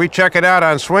there as we check it out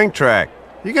on Swing Track.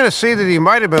 You're going to see that he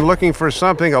might have been looking for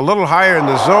something a little higher in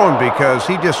the zone because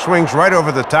he just swings right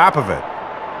over the top of it.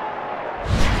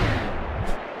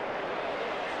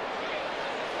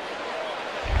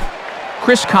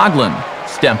 Chris Coghlan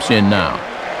steps in now.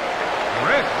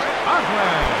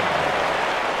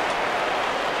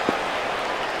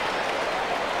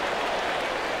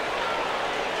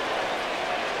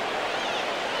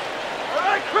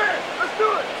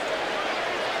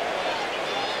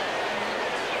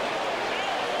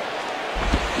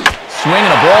 Swinging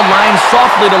a ball line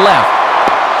softly to left.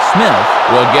 Smith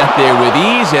will get there with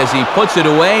ease as he puts it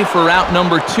away for out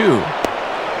number 2.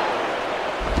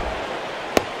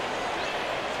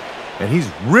 And he's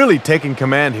really taking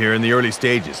command here in the early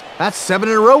stages. That's 7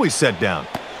 in a row he's set down.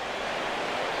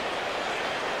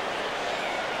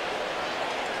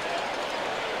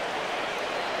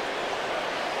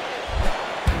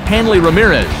 Hanley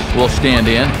Ramirez will stand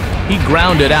in. He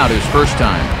grounded out his first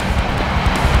time.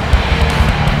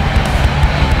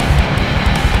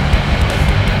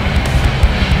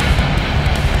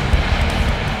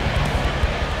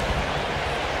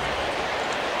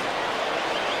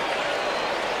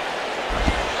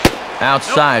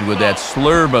 Outside with that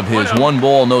slurve of his 1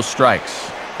 ball, no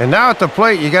strikes. And now at the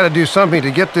plate, you got to do something to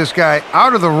get this guy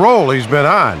out of the role he's been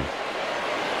on.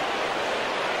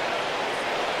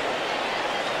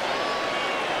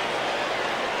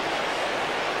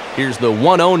 Here's the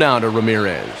 1-0 now to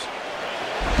Ramirez.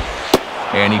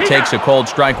 And he takes a called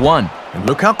strike 1. And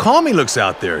look how calm he looks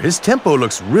out there. His tempo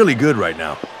looks really good right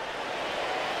now.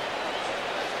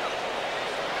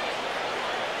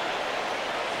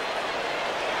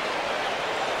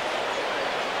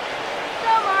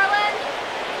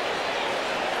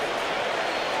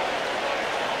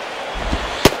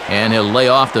 And he'll lay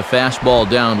off the fastball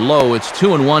down low. It's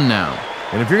 2-1 now.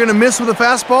 And if you're going to miss with a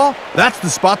fastball, that's the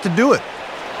spot to do it.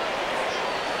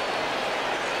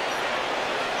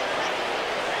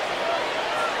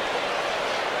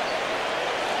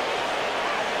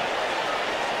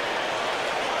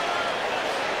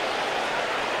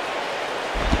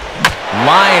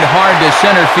 Line hard to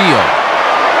center field.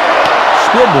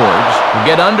 Spilborghs will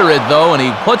get under it, though, and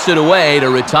he puts it away to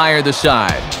retire the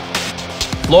side.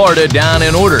 Florida down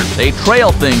in order. They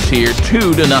trail things here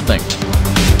 2-0.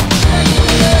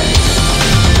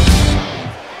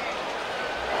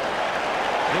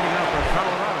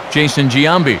 Jason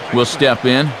Giambi will step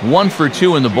in, 1 for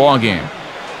 2 in the ballgame.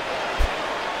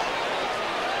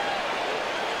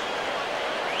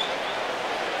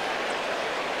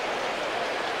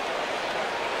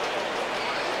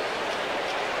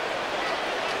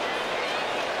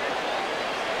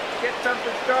 Get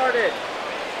something started.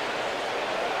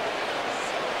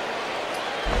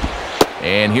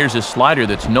 And here's a slider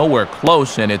that's nowhere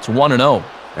close, and it's 1-0.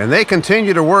 And they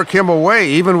continue to work him away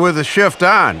even with the shift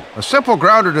on. A simple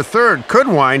grounder to third could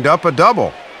wind up a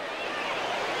double.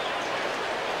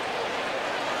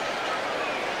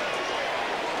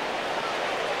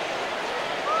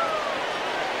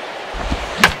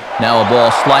 Now a ball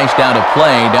sliced out of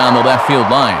play down the left field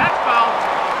line.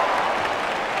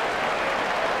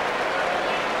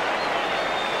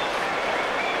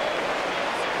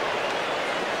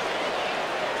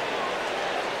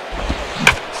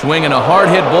 Swinging a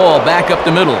hard-hit ball back up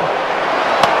the middle.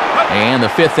 And the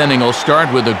fifth inning will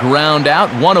start with a ground out,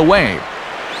 one away.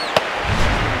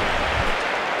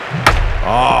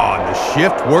 Oh, and the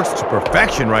shift works to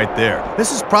perfection right there.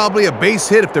 This is probably a base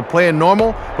hit if they're playing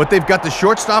normal, but they've got the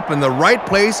shortstop in the right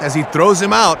place as he throws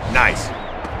him out. Nice.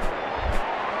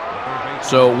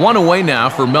 So one away now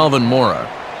for Melvin Mora.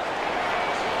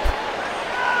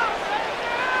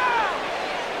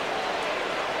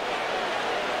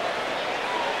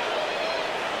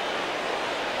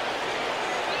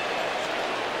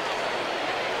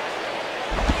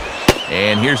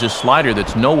 And here's a slider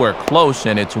that's nowhere close,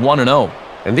 and it's 1-0.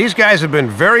 And these guys have been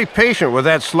very patient with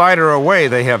that slider away.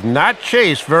 They have not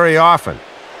chased very often.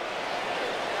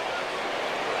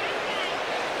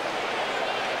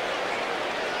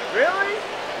 Really?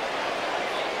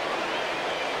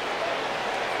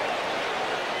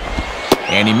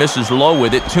 And he misses low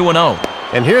with it, 2-0.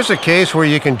 And here's a case where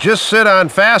you can just sit on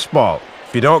fastball.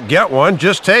 If you don't get one,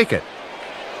 just take it.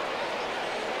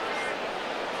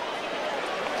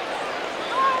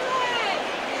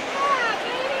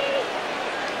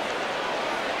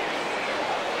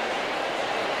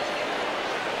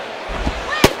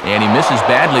 And he misses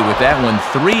badly with that one,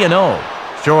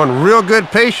 3-0. Showing real good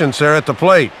patience there at the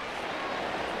plate.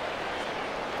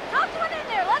 Toss one in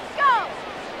there. Let's go.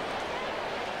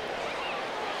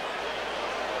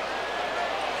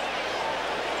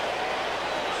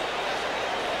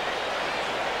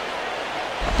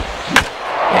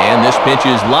 And this pitch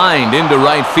is lined into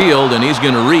right field, and he's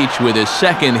going to reach with his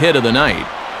second hit of the night.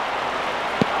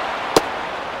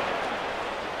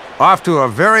 Off to a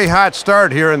very hot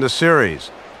start here in the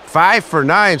series. 5 for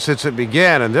 9 since it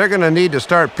began, and they're going to need to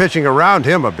start pitching around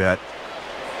him a bit.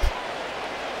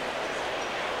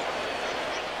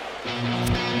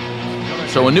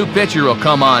 So a new pitcher will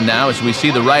come on now as we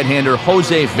see the right-hander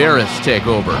Jose Veras take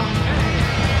over.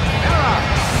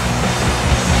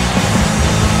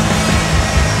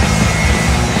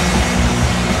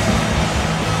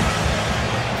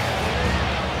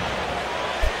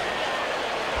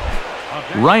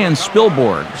 Ryan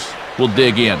Spilborghs will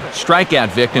dig in. Strikeout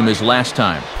victim his last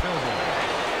time.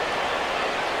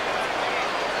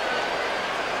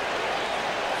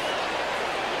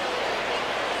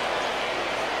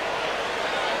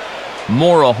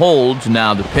 Mora holds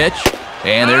now the pitch.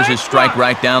 And there's his strike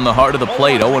right down the heart of the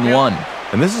plate, 0-1.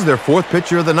 And this is their fourth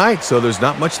pitcher of the night, so there's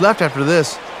not much left after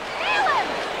this.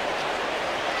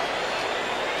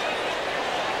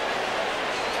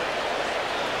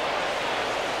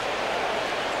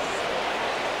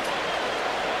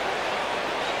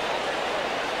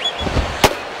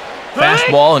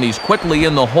 Fastball, and he's quickly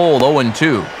in the hole,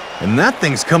 0-2. And that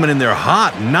thing's coming in there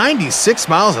hot, 96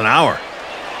 miles an hour.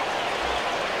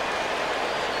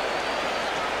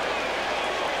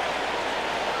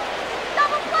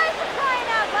 Double play for crying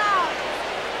out loud.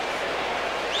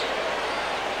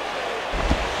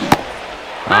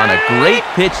 On a great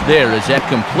pitch there as that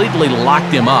completely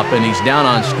locked him up, and he's down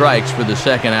on strikes for the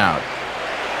second out.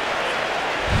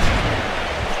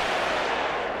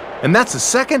 And that's the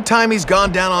second time he's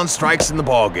gone down on strikes in the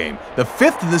ballgame. The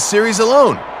fifth of the series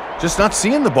alone. Just not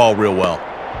seeing the ball real well.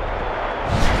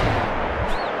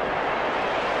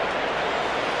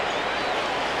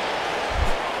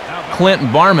 Clint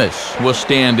Barmas will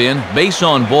stand in. Base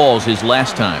on balls his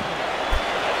last time.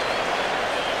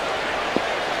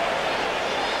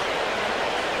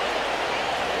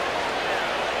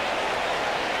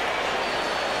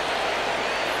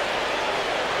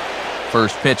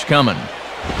 First pitch coming.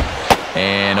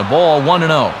 And a ball, 1-0.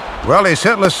 Well, he's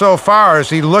hitless so far as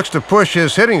he looks to push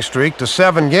his hitting streak to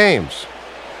 7 games.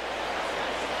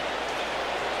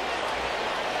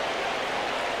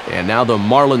 And now the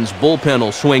Marlins bullpen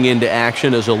will swing into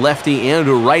action as a lefty and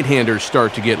a right-hander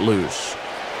start to get loose.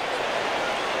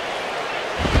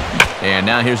 And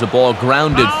now here's a ball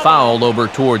grounded foul over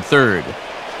toward third.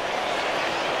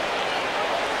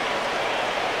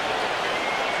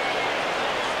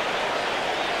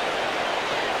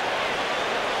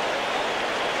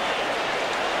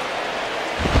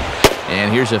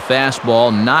 And here's a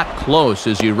fastball not close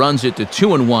as he runs it to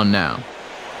 2-1 now.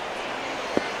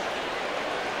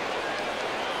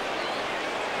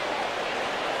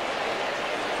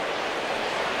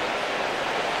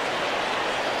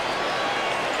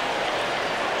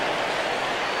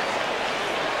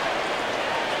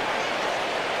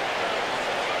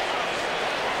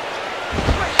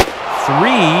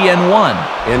 3-1.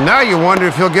 And now you wonder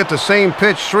if he'll get the same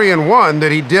pitch 3-1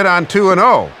 that he did on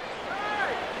 2-0.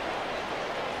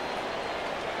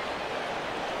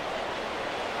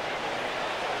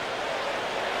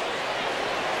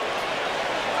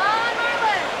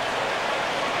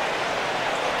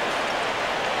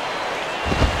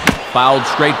 Fouled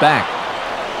straight back.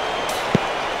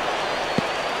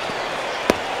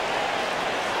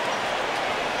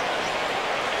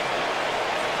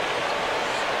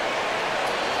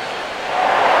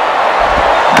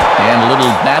 And a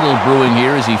little battle brewing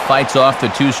here as he fights off the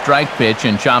 2-strike pitch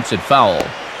and chops it foul.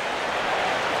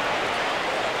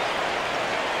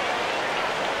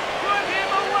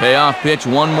 Payoff pitch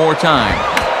one more time.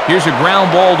 Here's a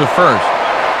ground ball to first.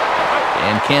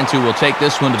 And Cantu will take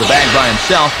this one to the bag by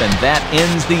himself, and that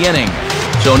ends the inning.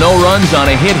 So no runs on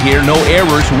a hit here, no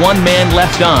errors, one man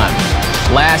left on.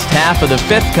 Last half of the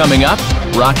 5th coming up.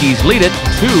 Rockies lead it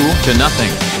 2-0.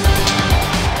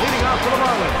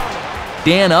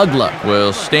 Dan Uggla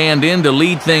will stand in to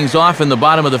lead things off in the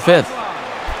bottom of the 5th.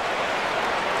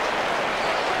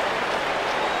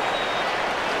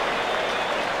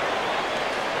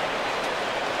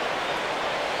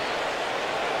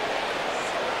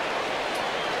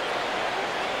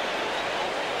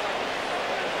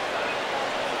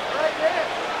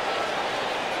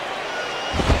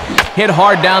 Hit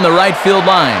hard down the right field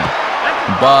line,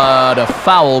 but a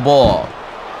foul ball.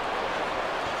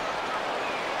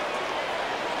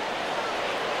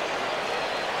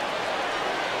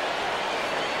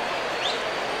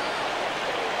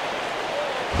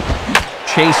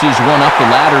 Chases one up the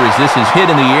ladder as this is hit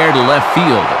in the air to left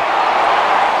field.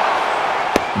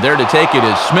 There to take it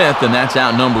is Smith, and that's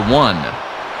out number 1.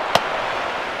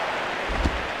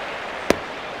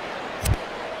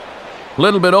 A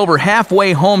little bit over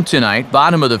halfway home tonight,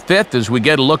 bottom of the 5th, as we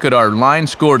get a look at our line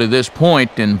score to this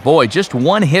point. And boy, just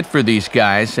one hit for these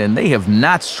guys, and they have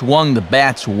not swung the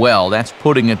bats well. That's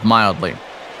putting it mildly.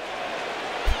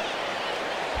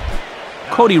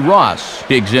 Cody Ross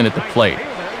digs in at the plate.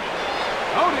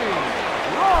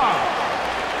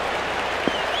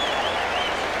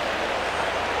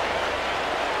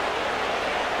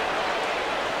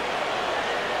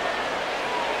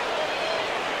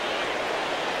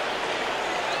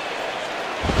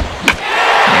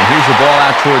 The ball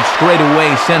out towards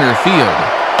straightaway center field.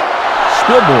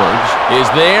 Spilborghs is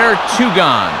there, 2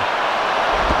 gone.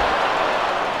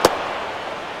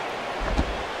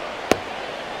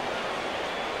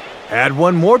 Add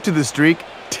one more to the streak.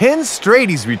 10 straight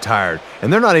he's retired,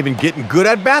 and they're not even getting good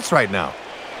at bats right now.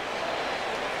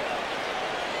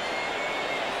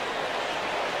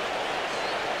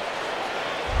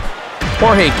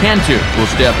 Jorge Cantu will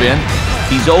step in.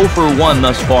 He's 0 for 1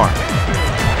 thus far.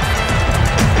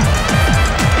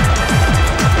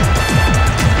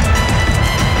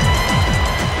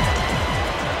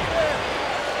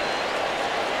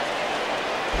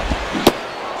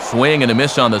 Swing and a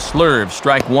miss on the slurve,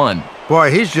 strike 1. Boy,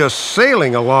 he's just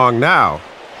sailing along now.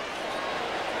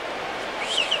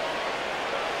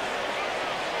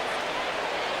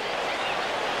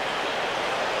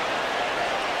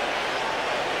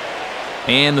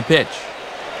 And the pitch.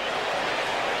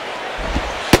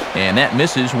 And that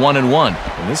misses 1-1.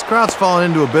 And this crowd's fallen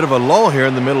into a bit of a lull here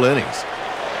in the middle innings.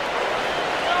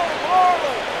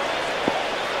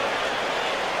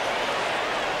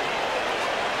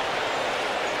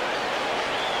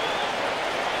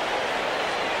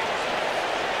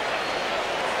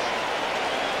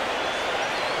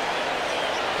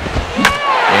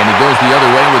 The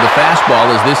other way with a fastball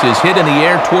as this is hit in the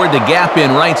air toward the gap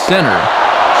in right center.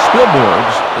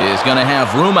 Spilborghs is going to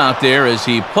have room out there as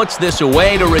he puts this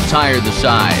away to retire the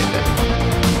side.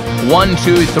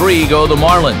 1-2-3 go the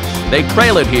Marlins. They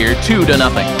trail it here 2-0.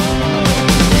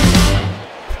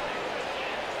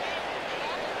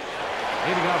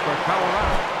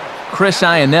 Chris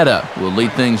Iannetta will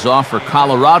lead things off for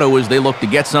Colorado as they look to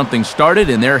get something started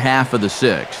in their half of the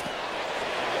 6th.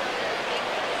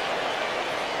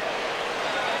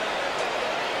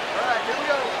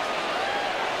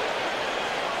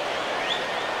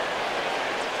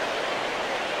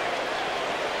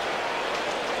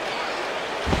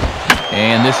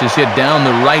 And this is hit down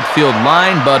the right field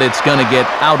line, but it's going to get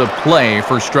out of play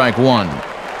for strike 1.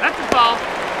 That's a foul.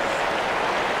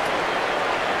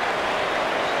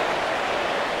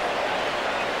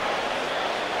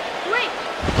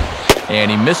 And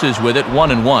he misses with it,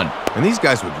 1-1. And these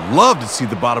guys would love to see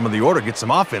the bottom of the order get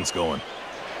some offense going.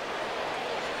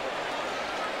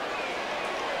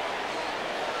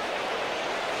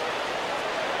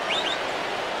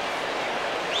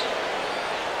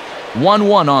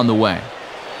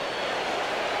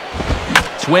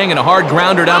 Swing and a hard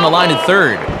grounder down the line at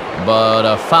third. But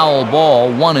a foul ball,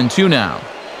 1-2 now.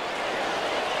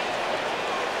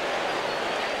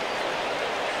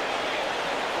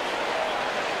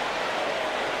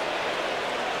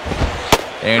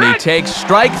 And he takes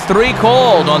strike 3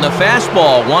 called on the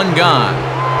fastball, 1 gone.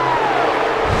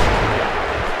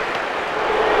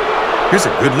 Here's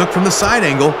a good look from the side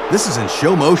angle. This is in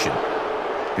show motion.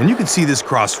 And you can see this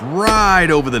cross right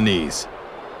over the knees.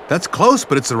 That's close,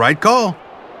 but it's the right call.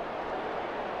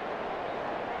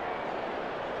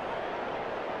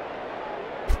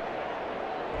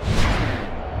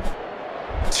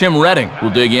 Tim Redding will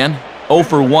dig in. 0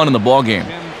 for 1 in the ballgame.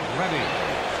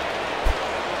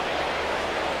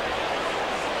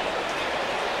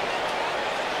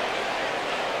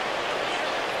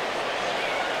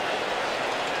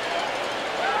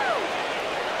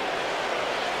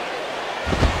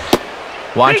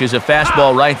 Watches a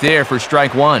fastball right there for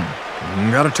strike 1.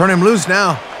 Got to turn him loose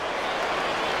now.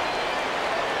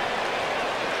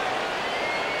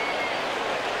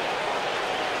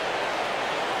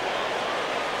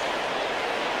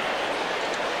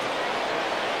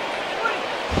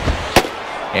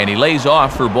 And he lays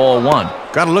off for ball 1.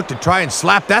 Got to look to try and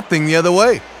slap that thing the other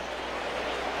way.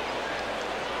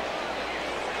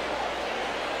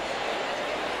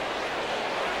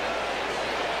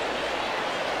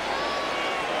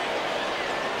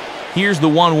 Here's the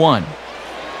 1-1.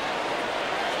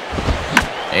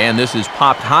 And this is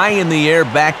popped high in the air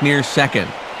back near second.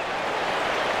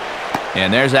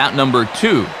 And there's out number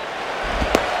 2.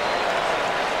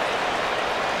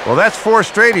 Well, that's 4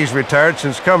 straight he's retired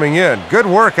since coming in. Good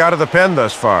work out of the pen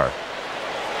thus far.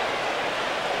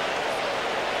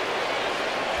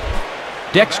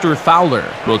 Dexter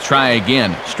Fowler will try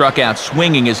again. Struck out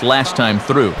swinging his last time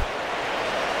through.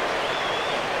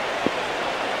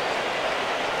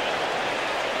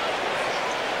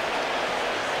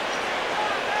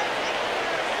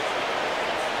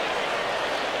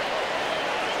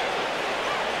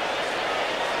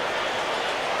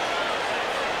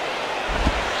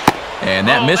 And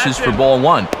that misses for ball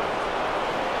 1. Let's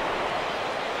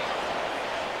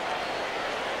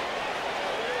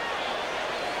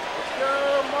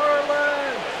go,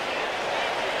 Marlins!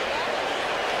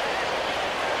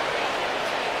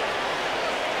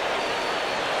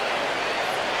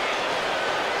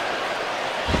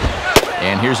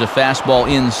 And here's a fastball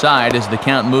inside as the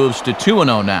count moves to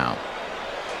 2-0 now.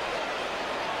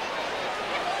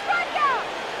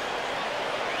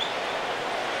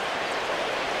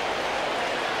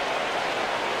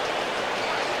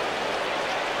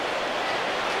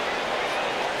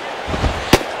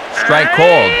 Strike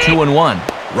called, 2-1.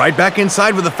 Right back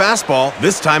inside with a fastball.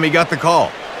 This time he got the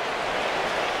call.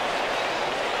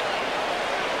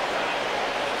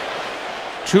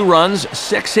 Two runs,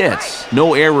 6 hits.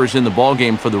 No errors in the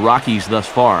ballgame for the Rockies thus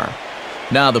far.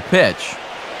 Now the pitch.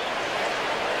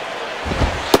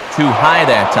 Too high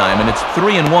that time, and it's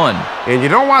 3-1. And you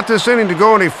don't want this inning to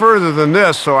go any further than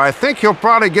this, so I think he'll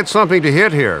probably get something to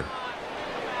hit here.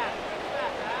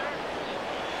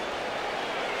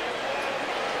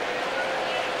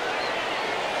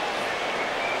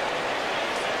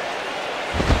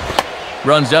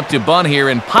 Runs up to bunt here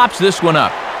and pops this one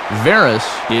up. Veras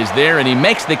is there, and he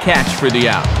makes the catch for the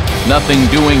out. Nothing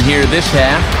doing here this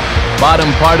half.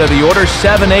 Bottom part of the order,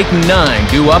 7, 8, and 9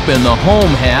 due up in the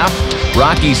home half.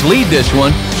 Rockies lead this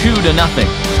one 2-0.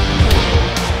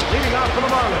 Leading off for the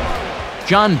Marlins.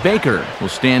 John Baker will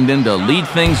stand in to lead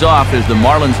things off as the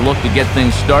Marlins look to get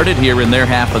things started here in their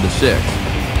half of the 6th.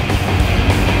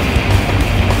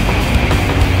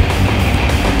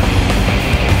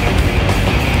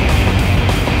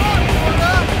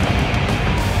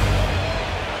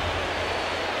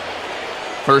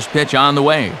 First pitch on the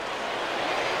way.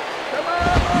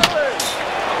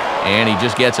 And he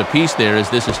just gets a piece there as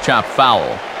this is chopped foul.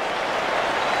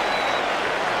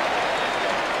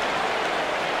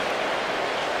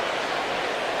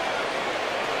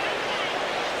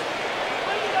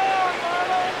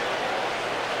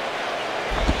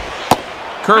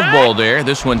 Curveball there.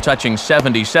 This one touching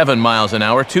 77 miles an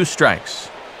hour. 2 strikes.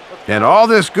 And all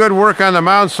this good work on the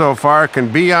mound so far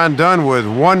can be undone with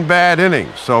 1 bad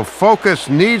inning. So focus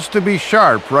needs to be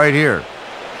sharp right here.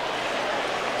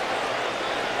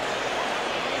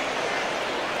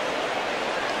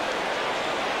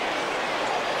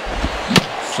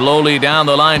 Slowly down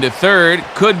the line to third.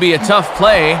 Could be a tough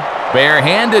play.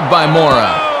 Barehanded by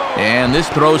Mora. And this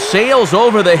throw sails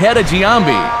over the head of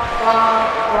Giambi.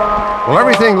 Well,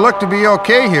 everything looked to be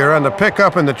okay here on the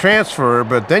pickup and the transfer,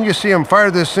 but then you see him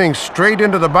fire this thing straight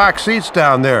into the box seats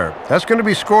down there. That's going to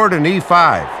be scored in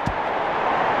E5.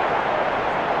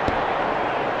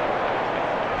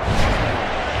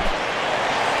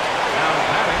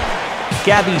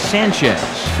 Xavi Sanchez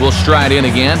will stride in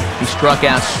again. He struck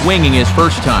out swinging his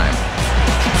first time.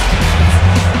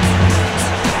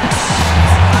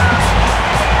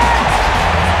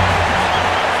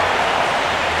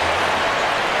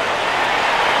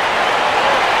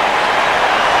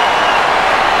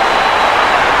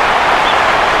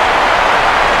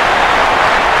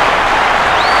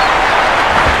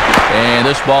 And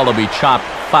this ball will be chopped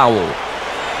foul.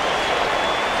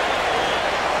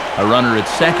 A runner at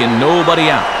second,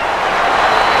 nobody out.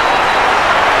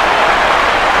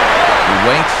 He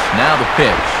waits, now the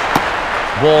pitch.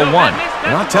 Ball one.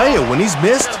 And I'll tell you, when he's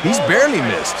missed, he's barely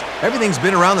missed. Everything's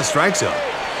been around the strike zone.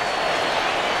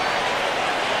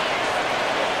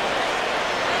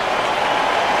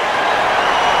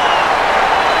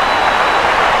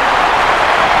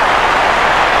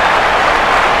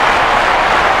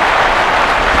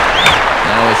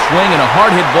 Swing and a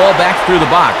hard hit ball back through the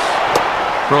box.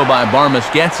 Throw by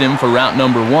Barmas gets him for route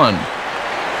number one.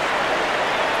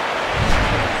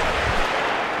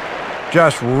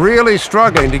 Just really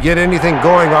struggling to get anything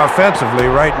going offensively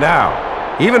right now.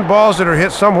 Even balls that are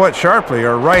hit somewhat sharply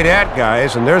are right at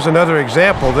guys, and there's another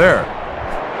example there.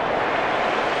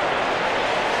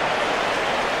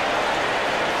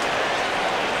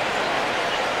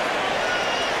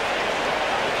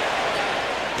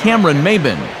 Cameron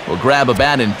Maben will grab a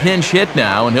bat and pinch hit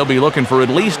now, and he'll be looking for at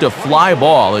least a fly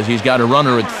ball as he's got a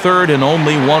runner at third and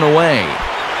only one away.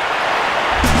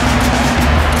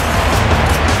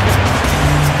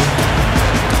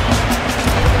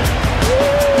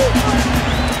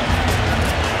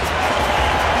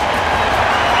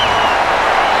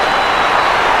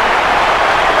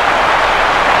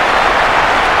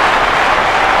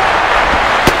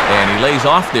 Lays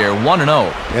off there,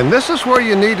 1-0. And this is where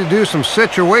you need to do some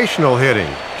situational hitting.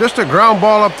 Just a ground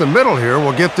ball up the middle here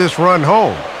will get this run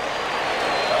home.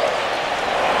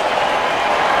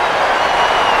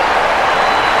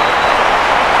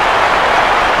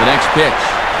 The next pitch.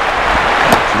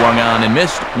 Swung on and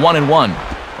missed, 1-1.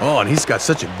 Oh, and he's got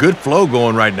such a good flow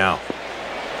going right now.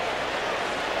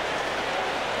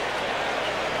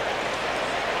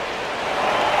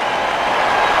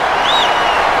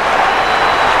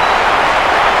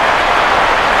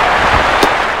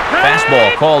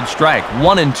 Fastball called strike,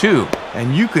 1-2.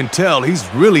 And you can tell he's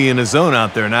really in his zone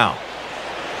out there now.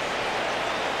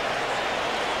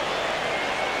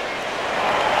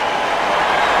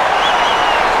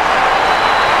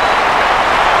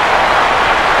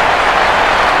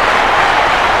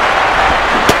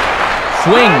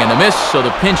 Swing and a miss, so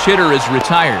the pinch hitter is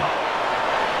retired.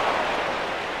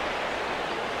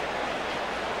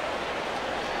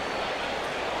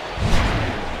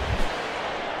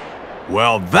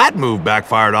 Well, that move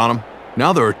backfired on him.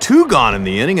 Now there are two gone in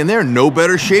the inning, and they're in no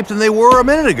better shape than they were a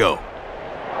minute ago.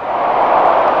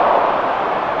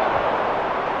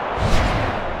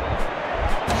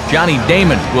 Johnny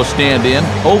Damon will stand in,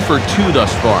 0 for 2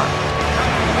 thus far.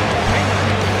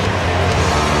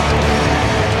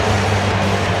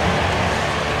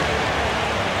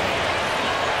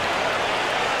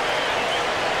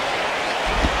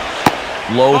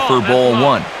 Low for ball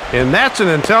one. And that's an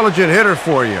intelligent hitter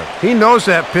for you. He knows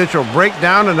that pitch will break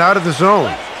down and out of the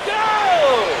zone.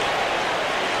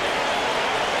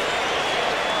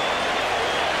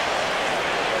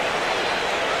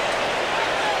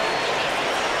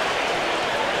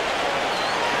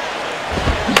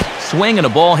 Swing and a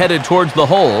ball headed towards the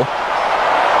hole.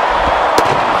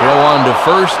 Throw on to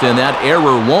first, and that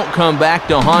error won't come back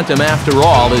to haunt him after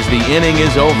all as the inning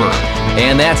is over.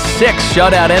 And that's 6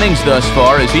 shutout innings thus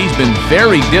far as he's been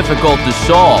very difficult to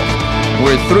solve.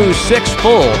 We're through 6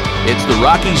 full. It's the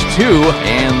Rockies 2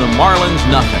 and the Marlins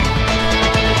nothing.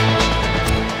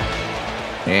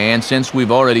 And since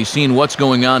we've already seen what's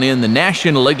going on in the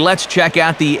National League, let's check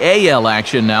out the AL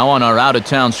action now on our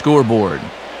out-of-town scoreboard.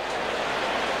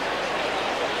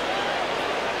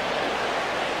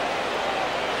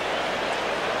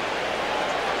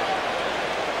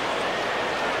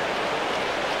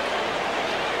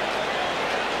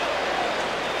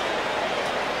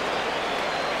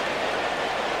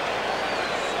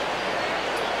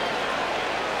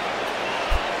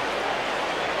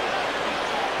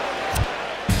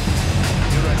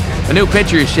 A new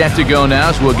pitcher is set to go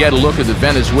now, so we'll get a look at the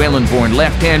Venezuelan-born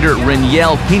left-hander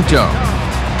Reniel Pinto.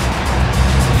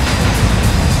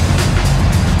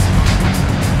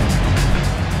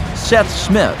 Seth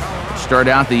Smith will start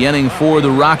out the inning for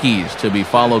the Rockies, to be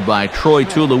followed by Troy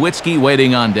Tulowitzki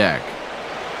waiting on deck.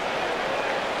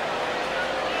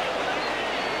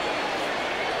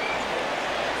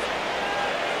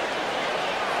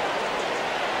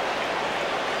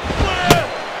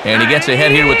 And he gets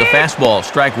ahead here with the fastball,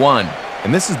 strike one.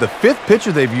 And this is the 5th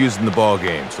pitcher they've used in the ball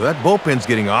game, so that bullpen's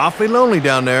getting awfully lonely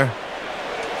down there.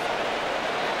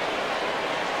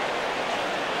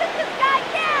 Sit this guy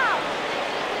down.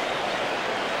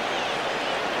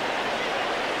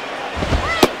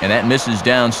 And that misses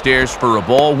downstairs for a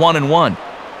ball, 1-1.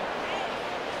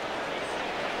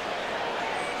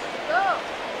 Go.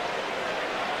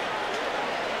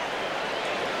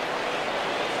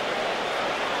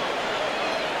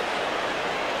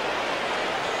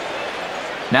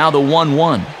 Now the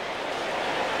 1-1.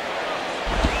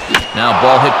 Now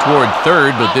ball hit toward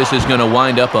third, but this is going to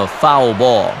wind up a foul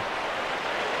ball.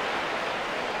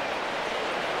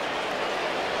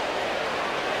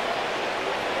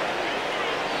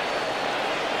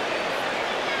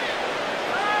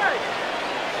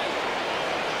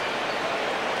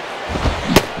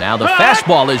 Now the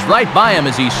fastball is right by him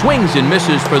as he swings and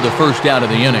misses for the first out of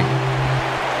the inning.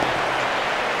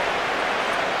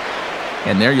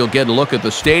 And there you'll get a look at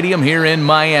the stadium here in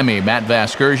Miami. Matt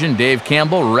Vasgersian, Dave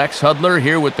Campbell, Rex Hudler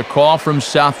here with the call from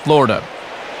South Florida.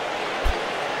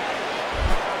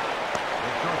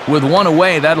 With one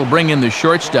away, that'll bring in the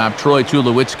shortstop, Troy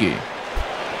Tulowitzki.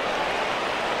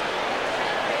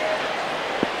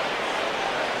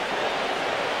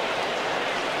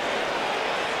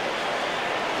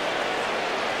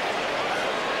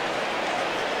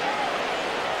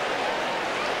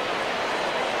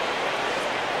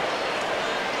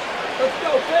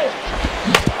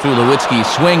 Tulowitzki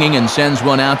swinging and sends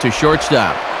one out to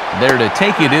shortstop. There to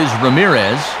take it is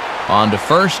Ramirez. On to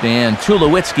first, and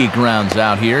Tulowitzki grounds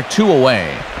out here, 2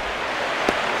 away.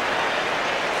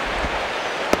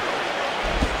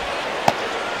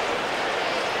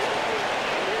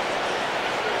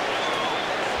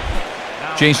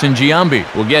 Jason Giambi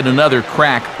will get another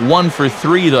crack, 1 for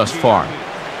 3 thus far. Come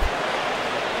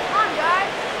on,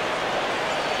 guys.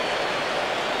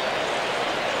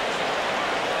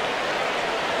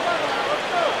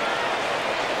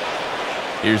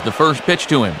 Here's the first pitch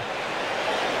to him.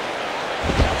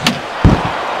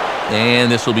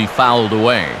 And this will be fouled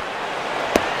away.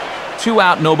 2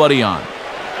 out, nobody on.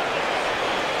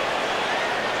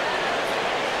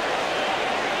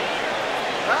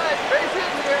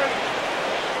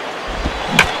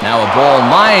 Now a ball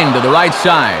lined to the right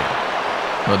side.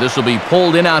 Well, this will be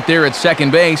pulled in out there at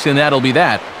second base, and that'll be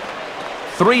that.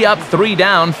 3 up, 3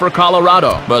 down for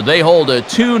Colorado, but they hold a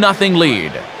 2-0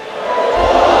 lead.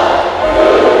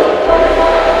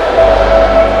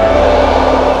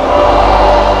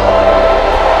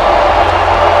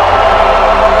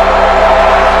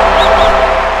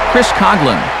 Chris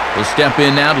Coughlin will step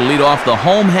in now to lead off the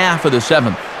home half of the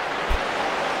 7th.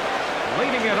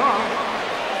 Leading it off,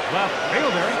 left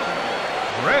fielder,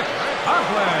 Chris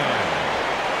Coughlin.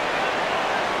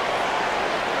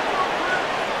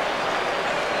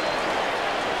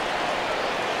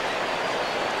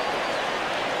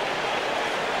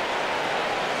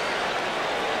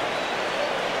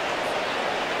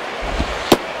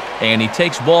 And he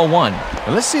takes ball 1.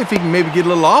 And let's see if he can maybe get a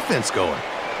little offense going.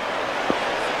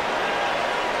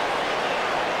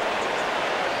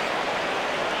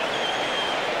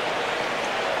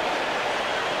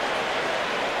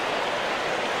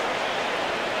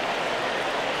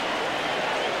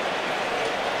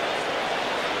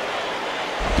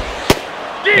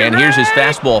 And here's his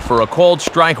fastball for a called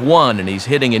strike 1, and he's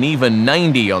hitting an even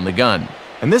 90 on the gun.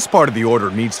 And this part of the order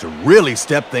needs to really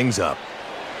step things up.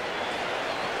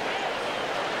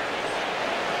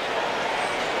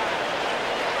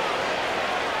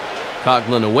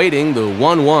 Coughlin awaiting the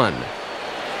 1-1.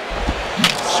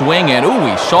 Swing, and ooh,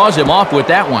 he saws him off with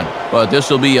that one. But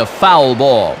this will be a foul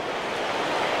ball.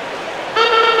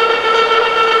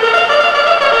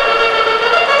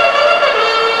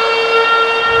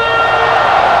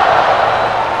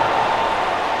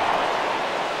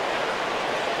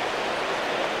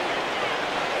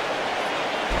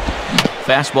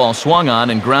 Fastball swung on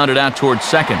and grounded out towards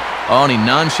second. Oh, and he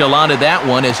nonchalanted that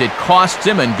one as it costs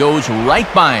him and goes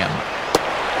right by him.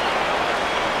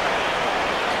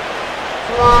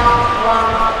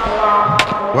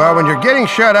 Well, when you're getting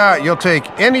shut out, you'll take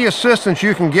any assistance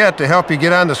you can get to help you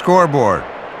get on the scoreboard.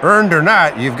 Earned or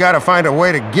not, you've got to find a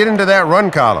way to get into that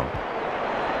run column.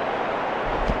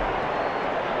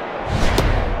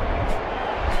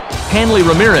 Hanley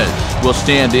Ramirez will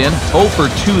stand in, 0 for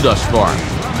 2 thus far.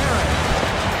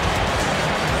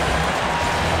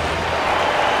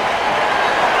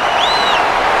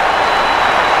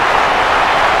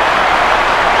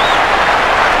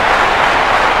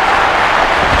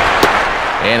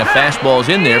 And a fastball's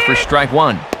in there for strike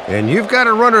 1. And you've got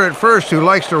a runner at first who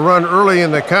likes to run early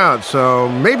in the count, so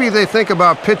maybe they think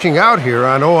about pitching out here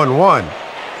on 0-1.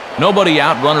 Nobody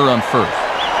out, runner on first.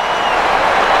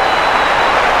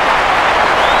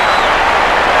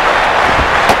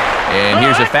 And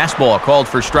here's a fastball called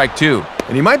for strike 2.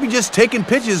 And he might be just taking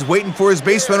pitches waiting for his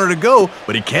base runner to go,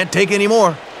 but he can't take any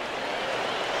more.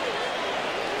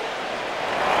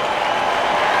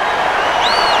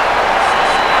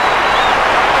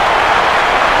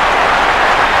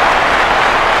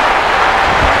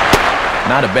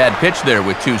 Not a bad pitch there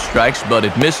with 2 strikes, but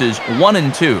it misses 1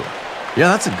 and 2. Yeah,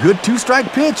 that's a good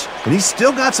 2-strike pitch. And he's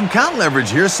still got some count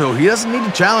leverage here, so he doesn't need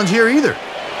to challenge here either.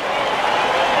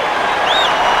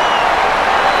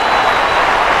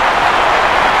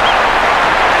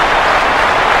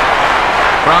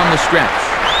 From the stretch.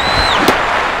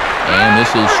 And this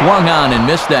is swung on and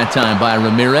missed that time by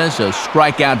Ramirez. A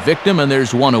strikeout victim, and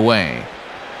there's 1 away.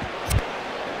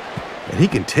 And he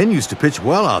continues to pitch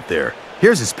well out there.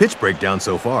 Here's his pitch breakdown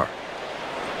so far.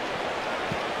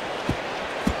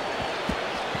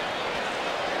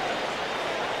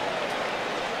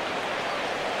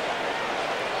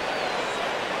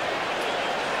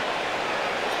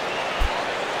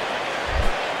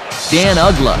 Dan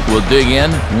Ugla will dig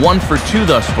in, 1 for 2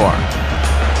 thus far.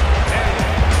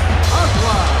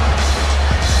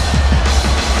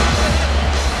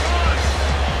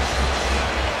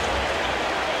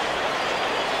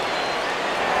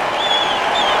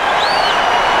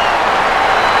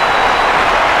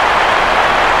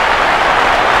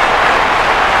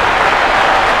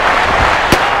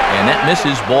 And that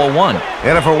misses ball 1.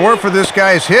 And if it weren't for this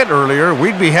guy's hit earlier,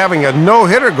 we'd be having a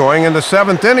no-hitter going in the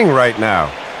 7th inning right now.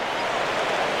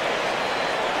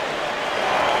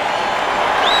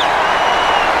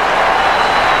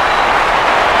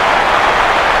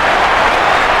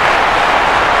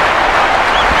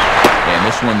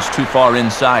 This one's too far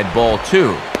inside, ball 2.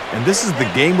 And this is the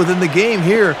game within the game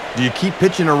here. Do you keep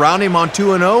pitching around him on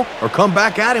 2-0 or come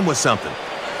back at him with something?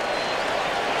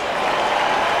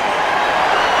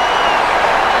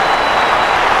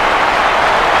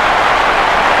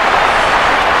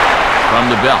 From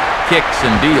the belt, kicks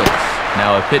and deals.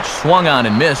 Now a pitch swung on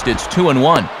and missed. It's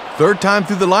 2-1. Third time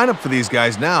through the lineup for these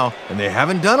guys now, and they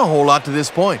haven't done a whole lot to this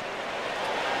point.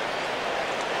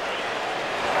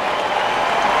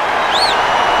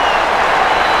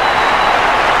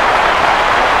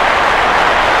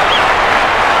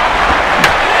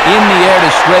 In the air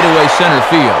to straightaway center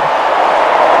field.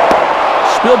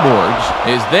 Spilborghs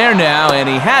is there now, and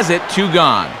he has it, 2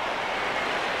 gone.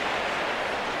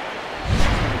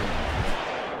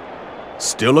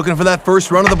 Still looking for that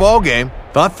first run of the ball game.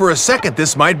 Thought for a second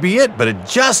this might be it, but it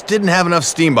just didn't have enough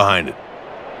steam behind it.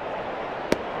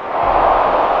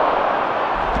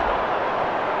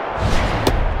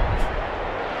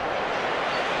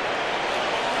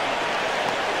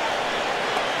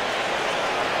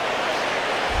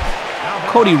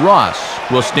 Cody Ross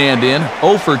will stand in,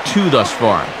 0 for 2 thus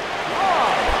far.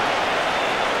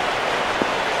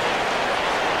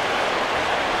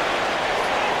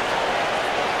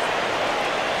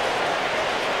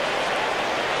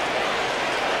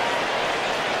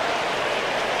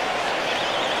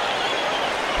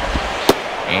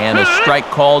 And a strike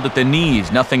called at the knees,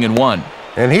 0-1.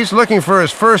 And he's looking for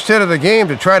his first hit of the game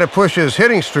to try to push his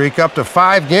hitting streak up to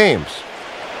 5 games.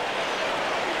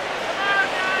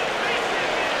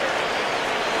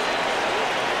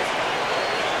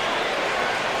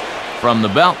 From the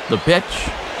belt, the pitch.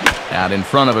 Out in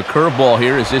front of a curveball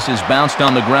here as this is bounced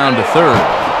on the ground to third.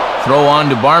 Throw on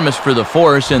to Barmas for the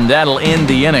force, and that'll end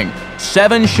the inning.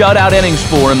 7 shutout innings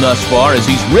for him thus far as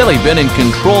he's really been in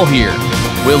control here.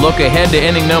 We'll look ahead to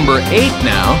inning number 8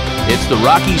 now. It's the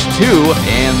Rockies 2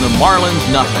 and the Marlins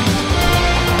 0.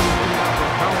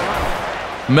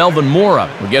 Melvin Mora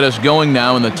will get us going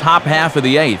now in the top half of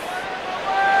the 8th.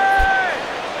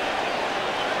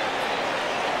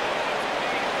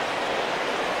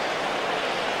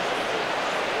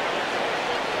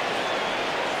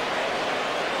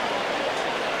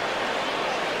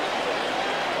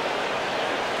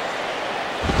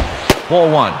 Ball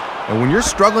 1. And when you're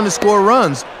struggling to score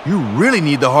runs, you really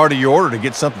need the heart of your order to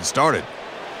get something started.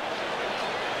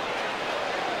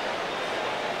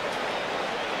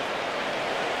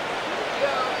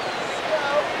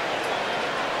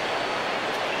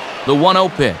 The 1-0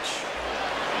 pitch.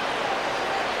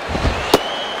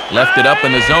 Left it up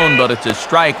in the zone, but it's a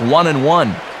strike,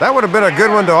 1-1. That would have been a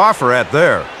good one to offer at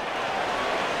there.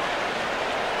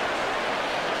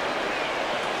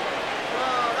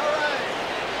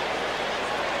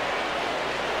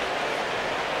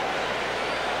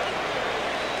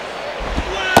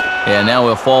 And now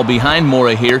he'll fall behind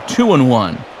Mora here,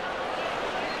 2-1.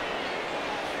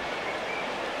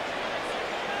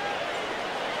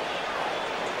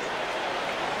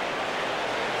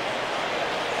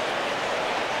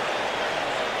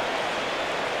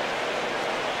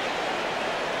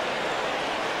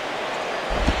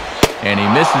 And he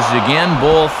misses again,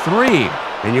 ball 3.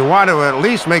 And you want to at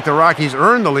least make the Rockies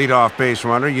earn the leadoff base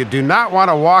runner. You do not want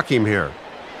to walk him here.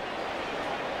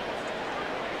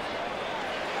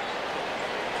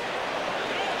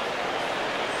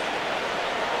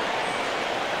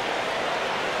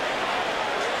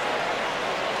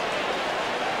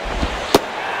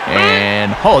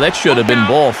 And, oh, that should have been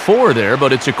ball 4 there,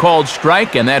 but it's a called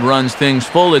strike, and that runs things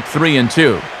full at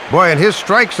 3-2. Boy, and his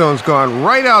strike zone's gone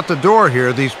right out the door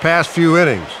here these past few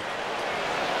innings.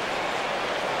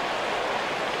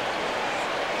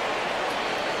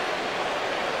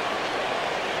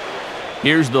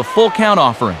 Here's the full count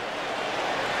offering.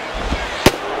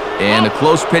 And a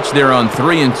close pitch there on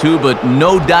 3-2, but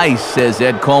no dice, says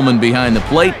Ed Coleman behind the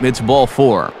plate. It's ball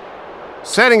 4.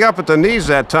 Setting up at the knees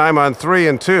that time on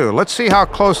 3-2. Let's see how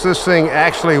close this thing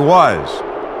actually was.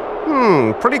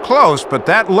 Pretty close, but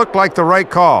that looked like the right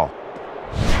call.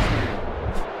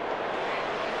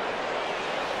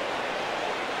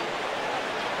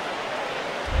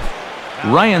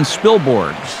 Ryan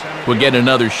Spilborg will get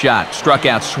another shot. Struck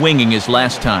out swinging his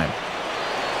last time.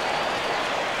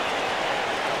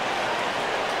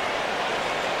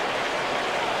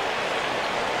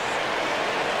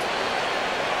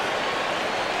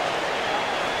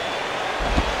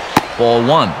 Ball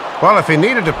 1. Well, if he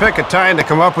needed to pick a time to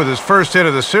come up with his first hit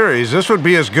of the series, this would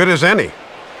be as good as any.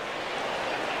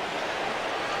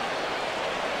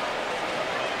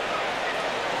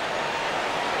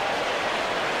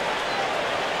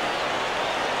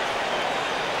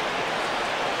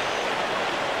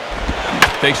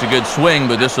 Takes a good swing,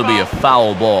 but this will be a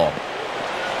foul ball.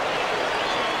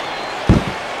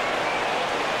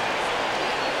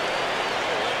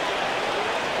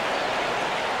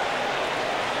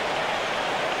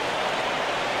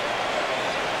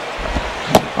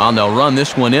 Well, they'll run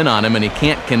this one in on him, and he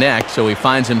can't connect, so he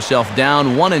finds himself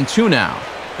down 1-2 now.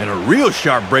 And a real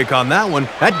sharp break on that one.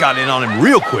 That got in on him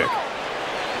real quick.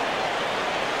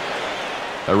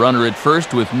 A runner at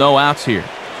first with no outs here.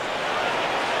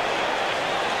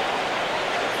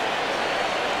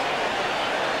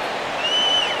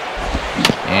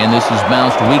 And this is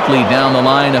bounced weakly down the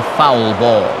line, a foul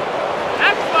ball.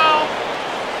 That's foul.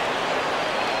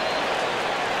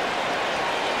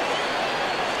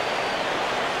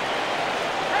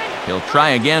 He'll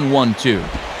try again, 1-2.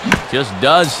 Just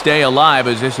does stay alive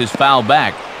as this is fouled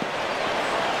back.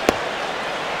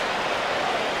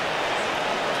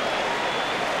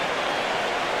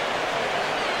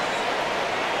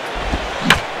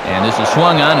 And this is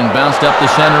swung on and bounced up the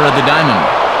center of the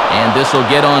diamond. And this will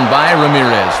get on by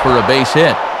Ramirez for a base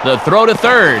hit. The throw to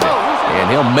third. And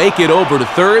he'll make it over to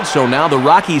third, so now the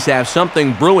Rockies have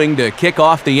something brewing to kick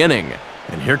off the inning.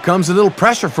 And here comes a little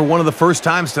pressure for one of the first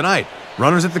times tonight.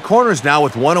 Runners at the corners now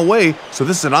with one away, so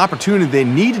this is an opportunity they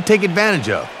need to take advantage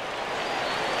of.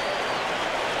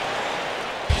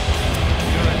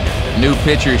 New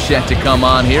pitcher set to come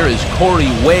on here as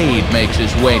Corey Wade makes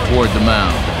his way toward the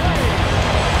mound.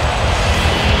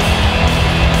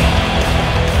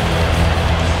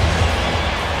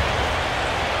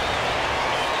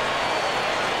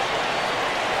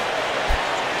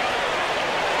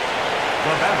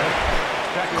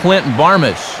 Clint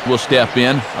Barmas will step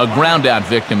in, a groundout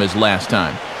victim as last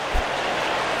time.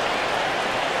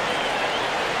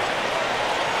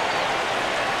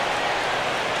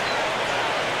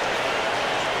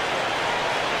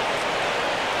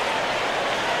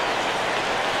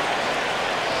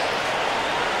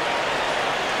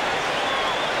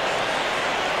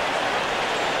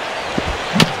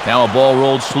 Now a ball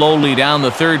rolled slowly down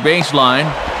the third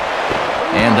baseline.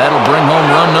 And that'll bring home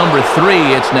run number 3.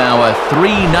 It's now a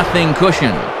 3-0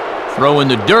 cushion. Throw in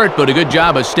the dirt, but a good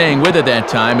job of staying with it that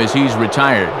time as he's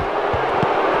retired.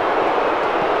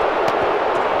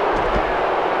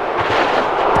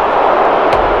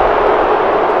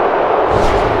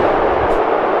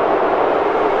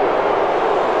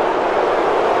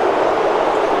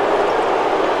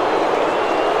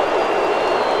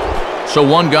 So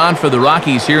one gone for the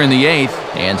Rockies here in the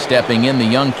 8th, and stepping in the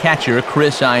young catcher,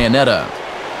 Chris Iannetta.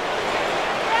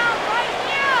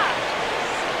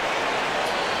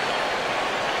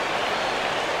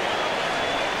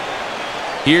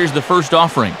 Here's the first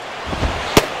offering.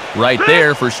 Right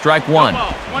there for strike 1.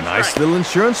 Nice little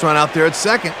insurance run out there at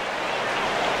second.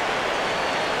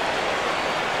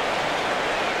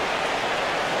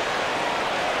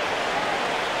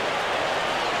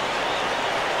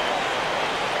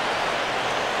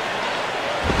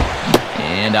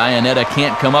 And Iannetta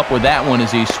can't come up with that one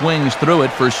as he swings through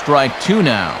it for strike 2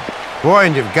 now. Boy,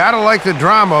 and you've got to like the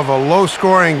drama of a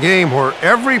low-scoring game where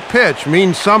every pitch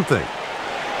means something.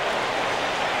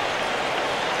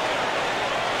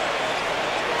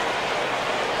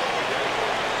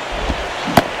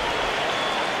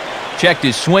 Checked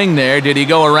his swing there. Did he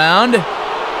go around?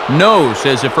 No,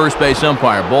 says the first base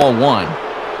umpire. Ball 1.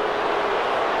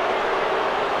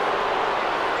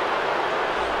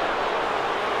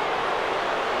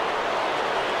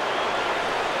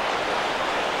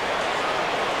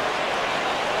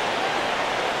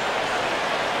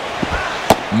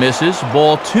 Misses.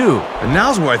 Ball 2. And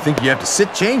now's where I think you have to sit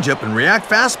changeup and react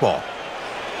fastball.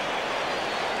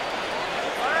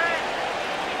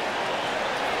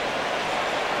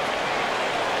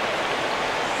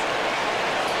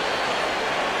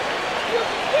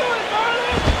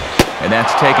 And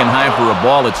that's taken high for a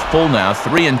ball. It's full now,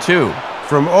 3-2.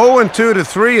 From 0-2 to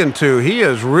 3-2, he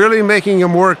is really making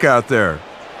him work out there.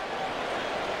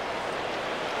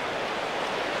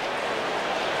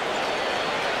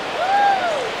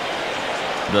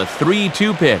 The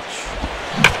 3-2 pitch.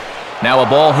 Now a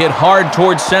ball hit hard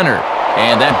towards center.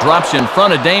 And that drops in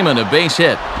front of Damon, a base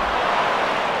hit.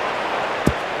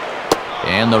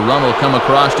 And the run will come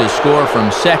across to score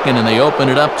from second, and they open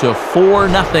it up to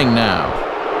 4-0 now.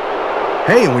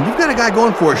 Hey, when you've got a guy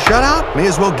going for a shutout, may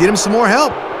as well get him some more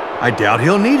help. I doubt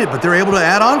he'll need it, but they're able to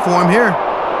add on for him here.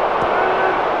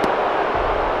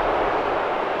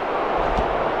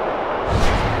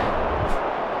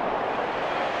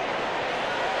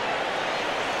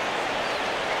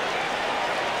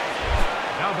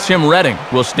 Tim Redding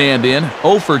will stand in,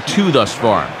 0 for 2 thus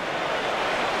far.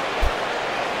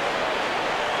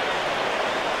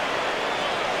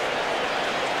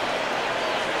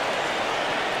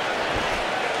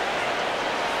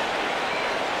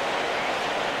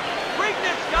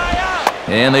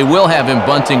 And they will have him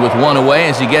bunting with 1 away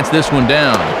as he gets this one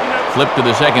down. Flip to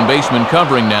the second baseman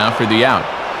covering now for the out.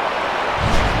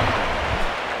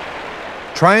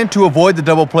 Trying to avoid the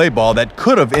double play ball that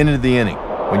could have ended the inning.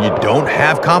 When you don't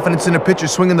have confidence in a pitcher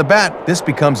swinging the bat, this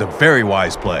becomes a very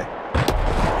wise play.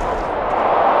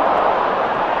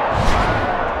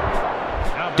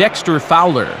 Dexter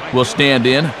Fowler will stand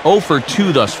in, 0 for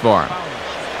 2 thus far.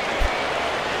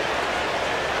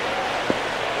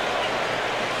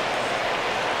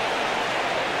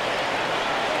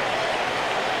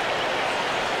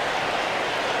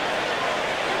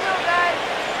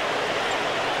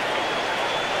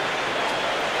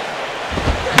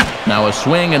 Now a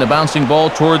swing and a bouncing ball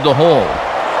toward the hole.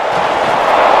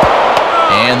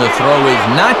 And the throw is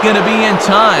not going to be in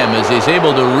time as he's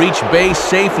able to reach base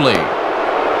safely.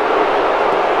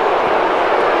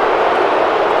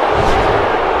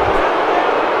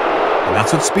 And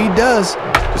that's what speed does.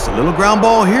 Just a little ground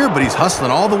ball here, but he's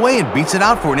hustling all the way and beats it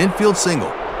out for an infield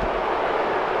single.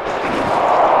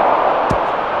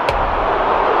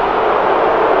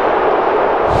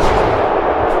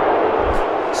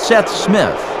 Seth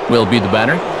Smith will be the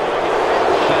batter.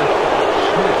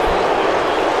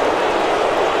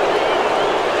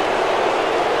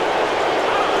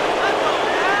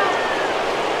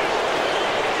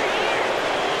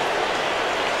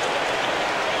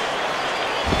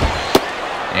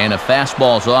 And a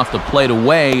fastball's off the plate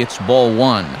away. It's ball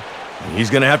 1. He's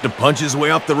going to have to punch his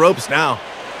way up the ropes now.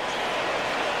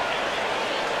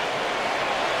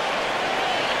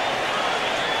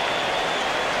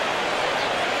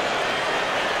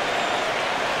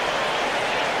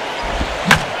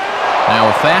 Now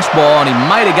a fastball, and he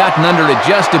might have gotten under it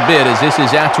just a bit as this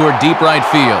is out toward deep right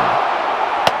field.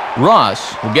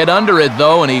 Ross will get under it,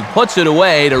 though, and he puts it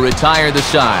away to retire the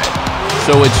side.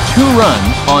 So it's 2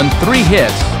 runs on 3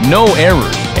 hits, no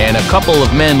errors, and a couple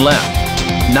of men left.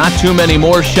 Not too many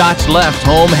more shots left.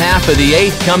 Home half of the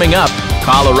 8th coming up.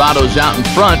 Colorado's out in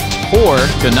front,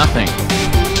 4-0.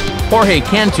 Jorge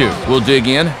Cantu will dig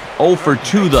in, 0 for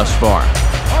 2 thus far.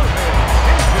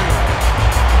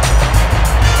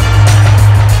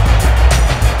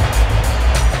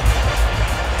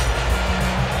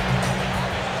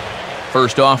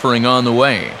 First offering on the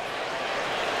way.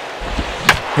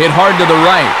 Hit hard to the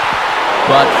right,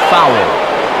 but foul.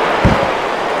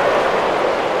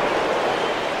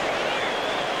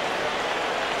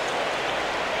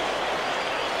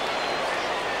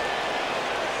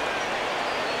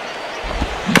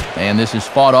 And this is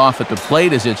fought off at the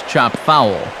plate as it's chopped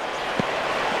foul.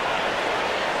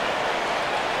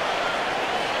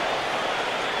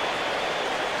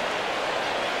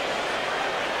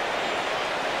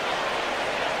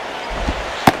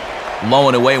 Low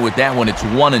and away with that one. It's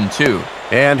 1-2.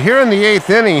 And here in the 8th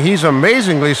inning, he's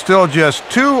amazingly still just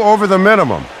 2 over the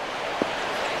minimum.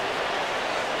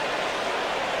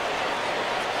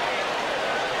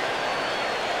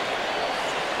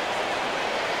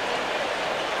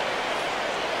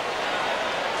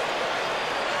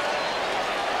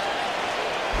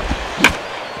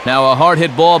 Now a hard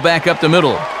hit ball back up the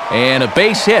middle. And a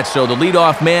base hit, so the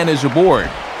leadoff man is aboard.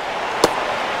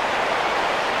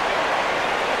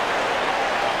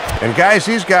 And guys,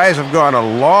 these guys have gone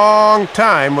a long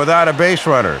time without a base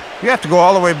runner. You have to go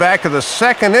all the way back to the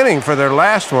second inning for their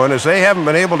last one, as they haven't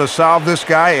been able to solve this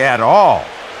guy at all.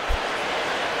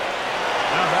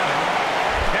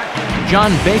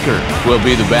 John Baker will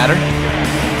be the batter.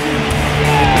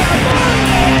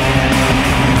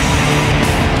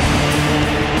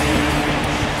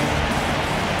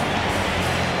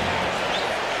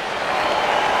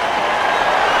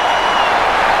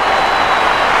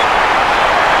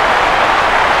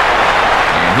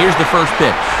 Here's the first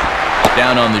pitch.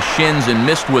 Down on the shins and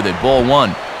missed with it. Ball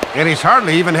one. And he's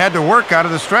hardly even had to work out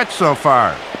of the stretch so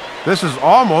far. This is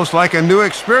almost like a new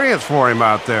experience for him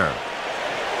out there.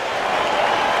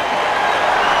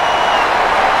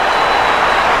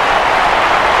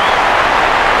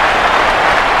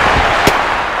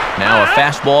 Now a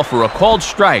fastball for a called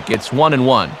strike. It's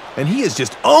 1-1. And he has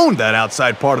just owned that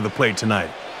outside part of the plate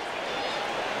tonight.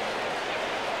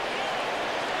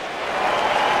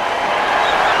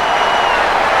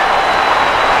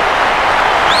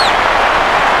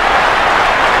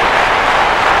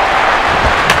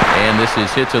 This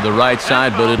is hit to the right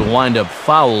side, but it'll wind up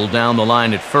foul down the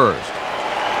line at first.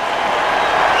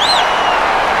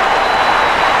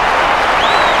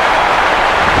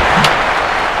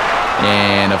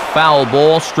 And a foul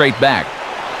ball straight back.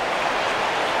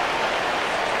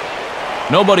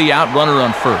 Nobody out, runner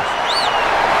on first.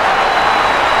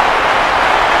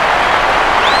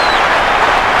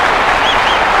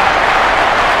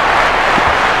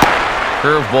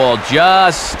 Curveball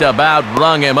just about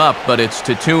rung him up, but it's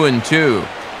to 2-2.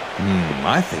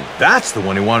 I think that's the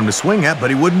one he wanted to swing at,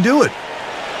 but he wouldn't do it.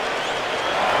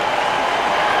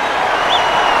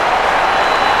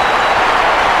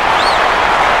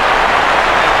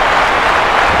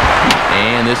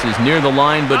 And this is near the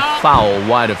line, but foul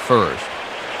wide of first.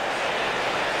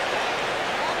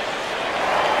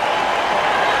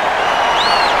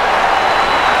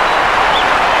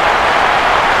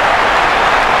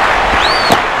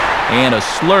 And a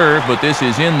slurve, but this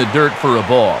is in the dirt for a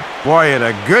ball. Boy, and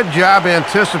a good job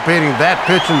anticipating that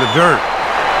pitch in the dirt.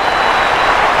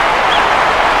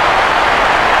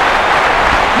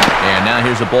 And now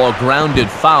here's a ball grounded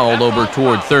foul over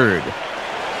toward third.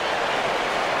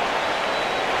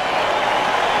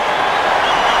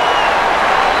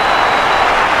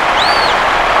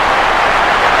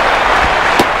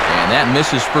 And that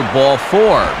misses for ball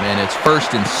four. And it's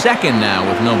first and second now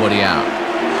with nobody out.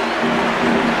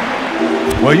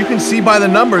 Well, you can see by the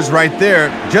numbers right there,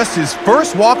 just his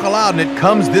first walk allowed, and it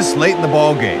comes this late in the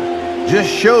ball game.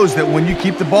 Just shows that when you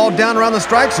keep the ball down around the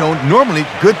strike zone, normally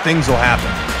good things will happen.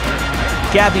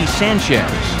 Gabby Sanchez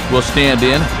will stand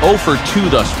in, 0 for 2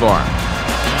 thus far.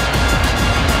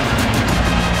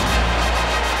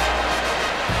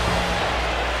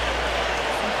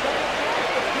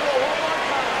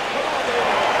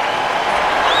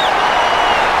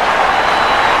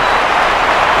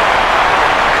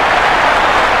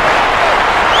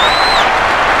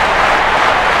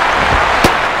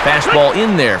 Fastball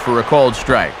in there for a called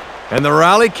strike. And the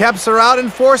rally caps are out in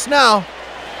force now.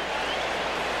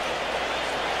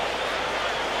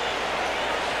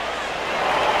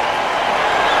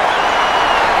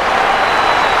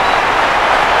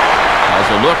 Has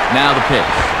a look, now the pitch.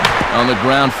 On the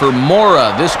ground for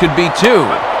Mora, this could be 2.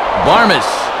 Barmas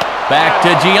back to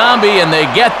Giambi, and they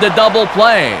get the double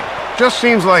play. Just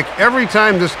seems like every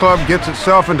time this club gets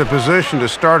itself into position to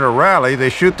start a rally, they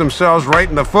shoot themselves right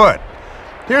in the foot.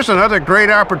 Here's another great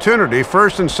opportunity.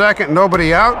 First and second,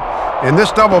 nobody out, and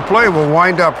this double play will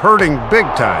wind up hurting big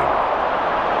time.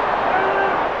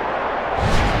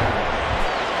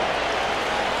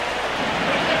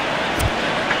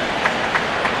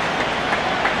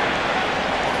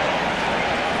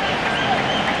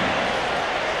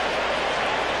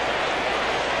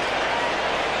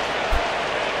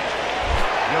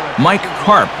 Mike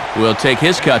Karp will take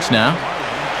his cuts now.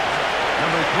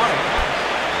 Number 20,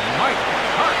 Mike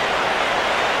Hart.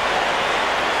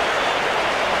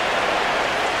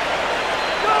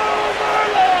 Go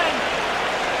Marlins!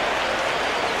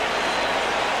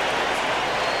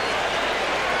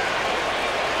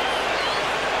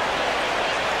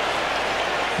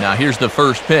 Now here's the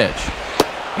first pitch.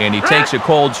 And he takes a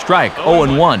cold strike,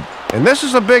 0-1. And this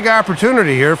is a big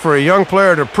opportunity here for a young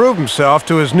player to prove himself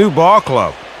to his new ball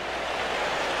club.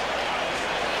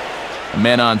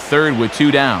 Men on third with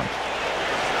 2 down.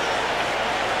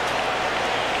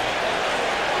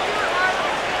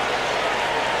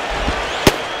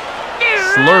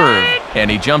 Slurve, and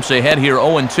he jumps ahead here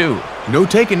 0-2. No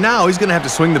taking now. He's going to have to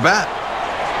swing the bat.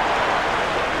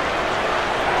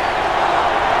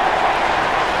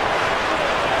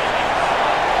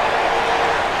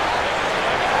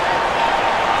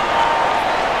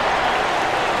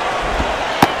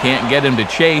 Can't get him to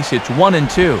chase. It's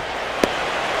 1-2.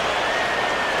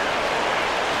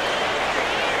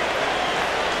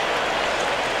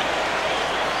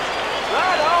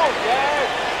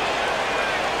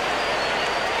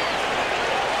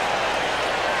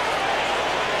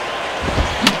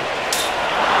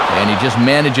 And he just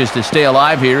manages to stay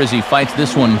alive here as he fights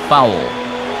this one foul.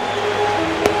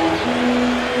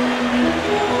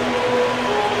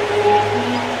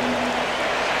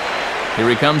 Here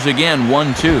he comes again,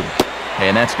 1-2.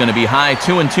 And that's going to be high,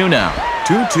 2-2 now.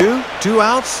 2-2, 2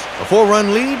 outs, a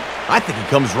 4-run lead. I think he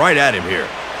comes right at him here.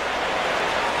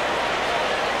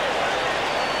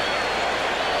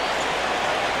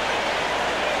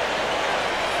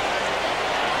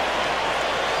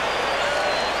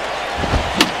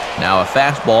 Now a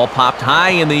fastball popped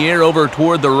high in the air over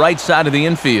toward the right side of the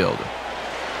infield.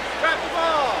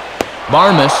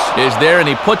 Barmes is there, and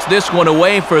he puts this one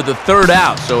away for the 3rd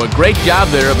out. So a great job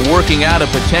there of working out a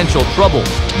potential trouble.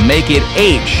 Make it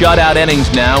 8 shutout innings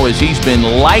now as he's been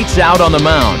lights out on the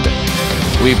mound.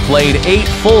 We've played 8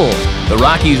 full. The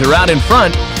Rockies are out in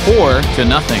front,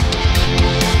 4-0.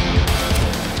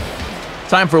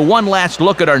 Time for one last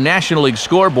look at our National League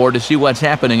scoreboard to see what's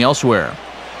happening elsewhere.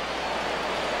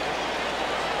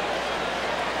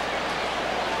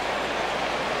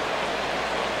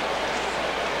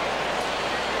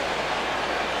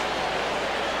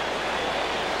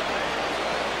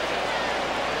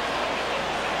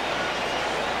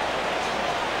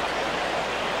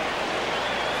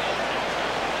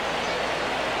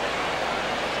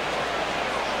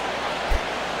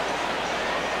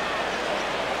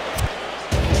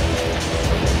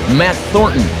 Matt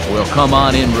Thornton will come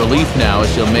on in relief now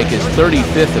as he'll make his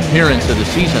 35th appearance of the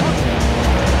season.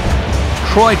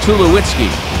 Troy Tulowitzki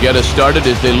get us started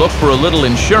as they look for a little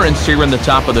insurance here in the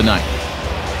top of the 9th.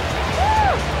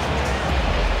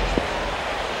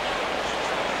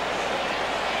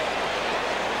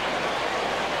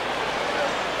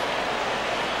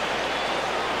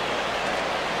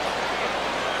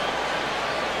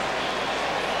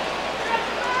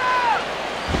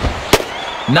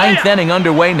 Ninth inning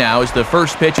underway now as the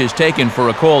first pitch is taken for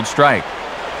a called strike.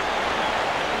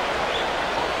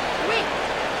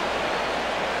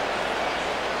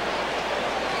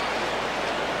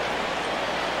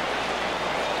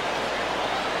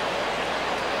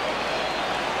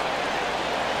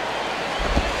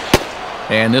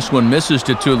 And this one misses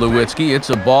to Tulowitzki. It's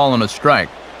a ball and a strike.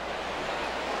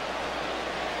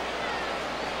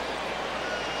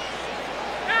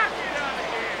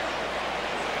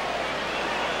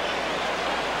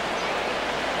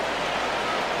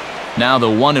 Now the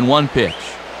 1-1 pitch.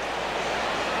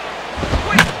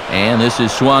 And this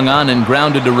is swung on and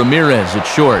grounded to Ramirez at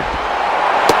short.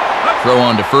 Throw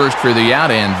on to first for the out,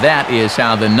 and that is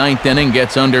how the 9th inning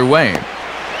gets underway.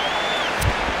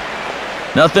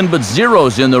 Nothing but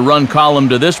zeros in the run column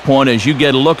to this point as you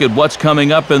get a look at what's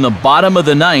coming up in the bottom of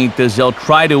the 9th as they'll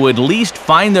try to at least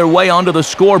find their way onto the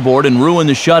scoreboard and ruin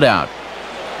the shutout.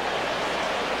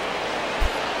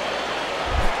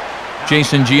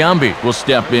 Jason Giambi will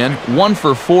step in, 1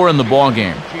 for 4 in the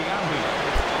ballgame.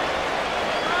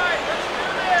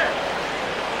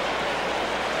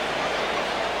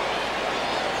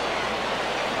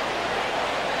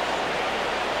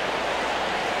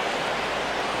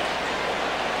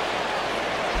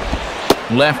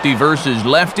 Lefty versus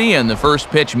lefty, and the first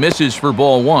pitch misses for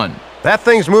ball 1. That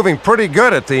thing's moving pretty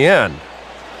good at the end.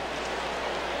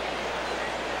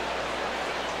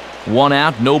 1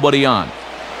 out, nobody on.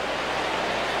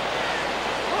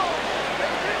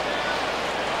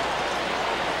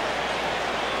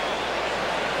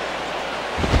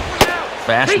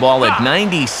 Fastball at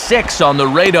 96 on the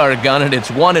radar gun, and it's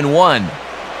 1-1.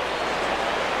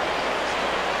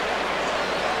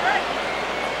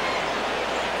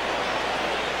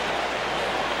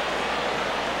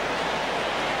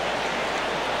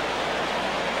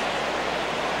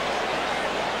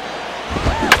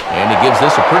 And he gives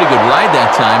this a pretty good ride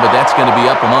that time, but that's going to be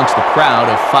up amongst the crowd,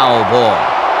 a foul ball.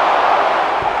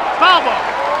 Foul ball.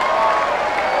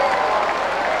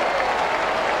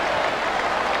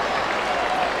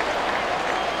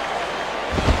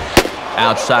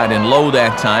 Outside and low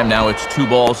that time. Now it's 2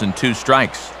 balls and 2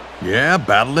 strikes. Yeah,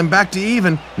 battled him back to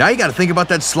even. Now you got to think about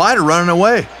that slider running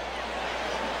away.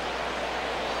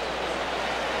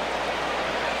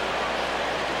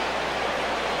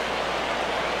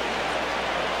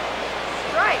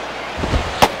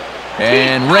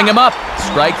 And ring him up.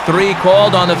 Strike 3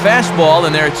 called on the fastball,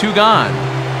 and there are 2 gone.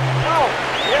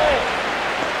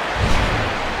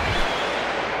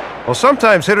 Well,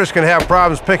 sometimes hitters can have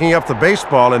problems picking up the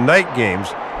baseball in night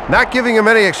games. Not giving them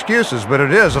any excuses, but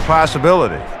it is a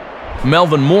possibility.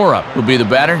 Melvin Mora will be the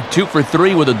batter, 2 for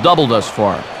 3 with a double thus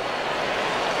far.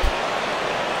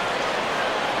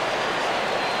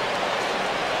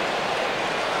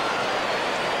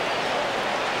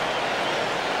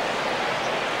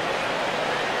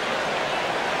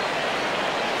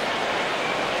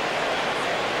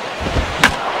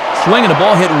 Swing and a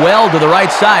ball hit well to the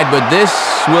right side, but this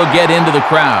will get into the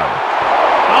crowd.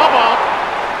 Foul ball.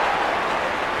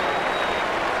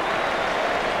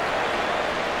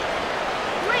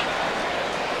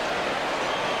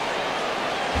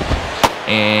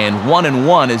 And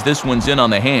 1-1 as this one's in on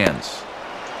the hands.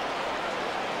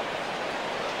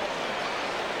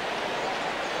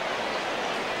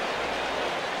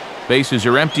 Bases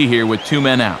are empty here with 2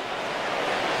 men out.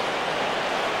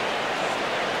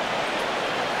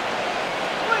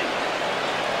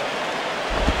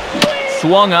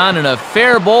 Swung on and a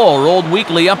fair ball rolled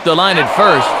weakly up the line at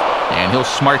first, and he'll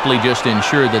smartly just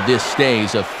ensure that this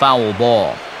stays a foul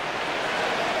ball.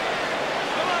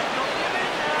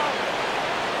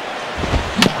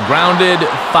 Grounded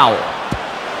foul.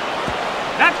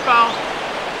 That's foul.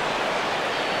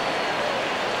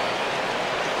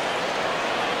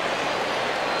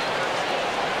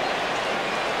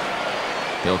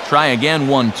 He'll try again,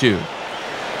 1-2.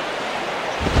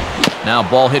 Now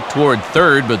ball hit toward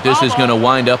third, but this is going to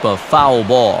wind up a foul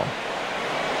ball.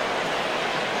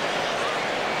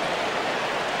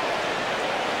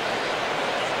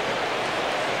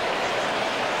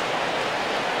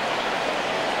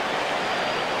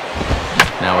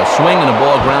 Now a swing and a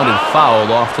ball grounded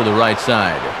foul off to the right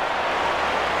side.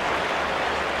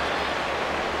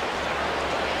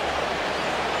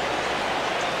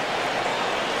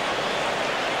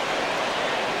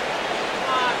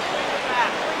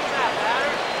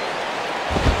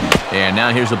 And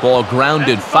now here's a ball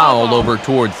grounded foul over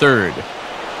toward third.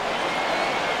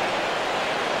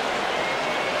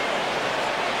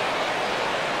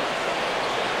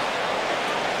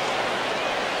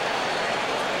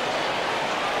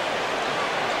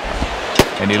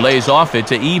 And he lays off it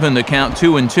to even the count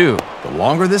 2-2. The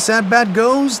longer this at-bat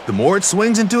goes, the more it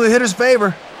swings into a hitter's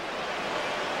favor.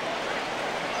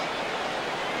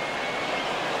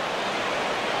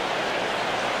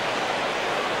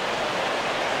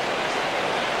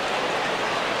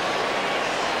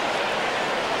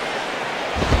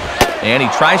 And he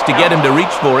tries to get him to reach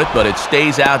for it, but it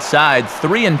stays outside,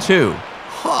 3-2.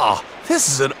 Ha! This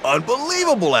is an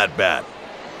unbelievable at-bat.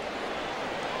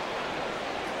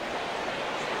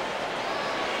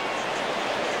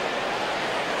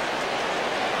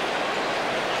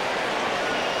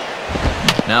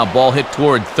 Now ball hit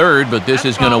toward third, but this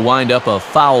is going to wind up a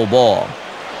foul ball.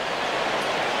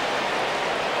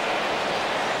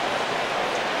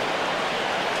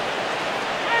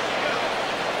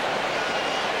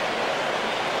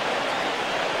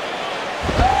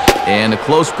 And a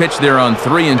close pitch there on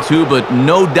 3-2, but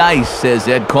no dice, says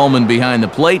Ed Coleman behind the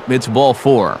plate. It's ball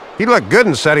 4. He looked good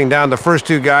in setting down the first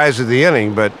 2 guys of the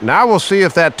inning, but now we'll see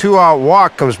if that 2-out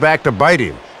walk comes back to bite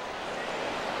him.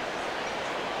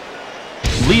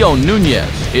 Leo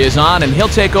Nunez is on, and he'll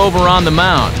take over on the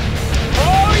mound.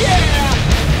 Oh, yeah!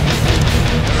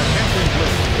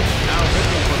 Now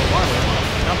pitching for the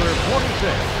Marlins, number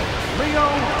 46, Leo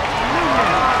Nunez.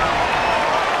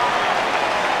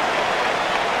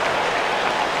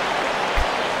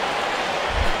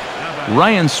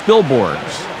 Ryan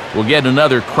Spilborghs will get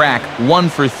another crack, 1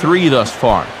 for 3 thus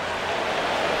far. All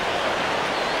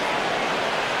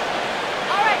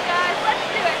right, guys, let's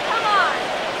do it. Come on.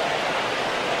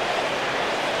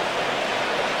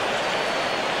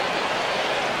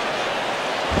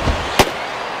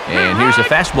 And here's a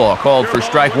fastball called for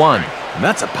strike 1. And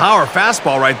that's a power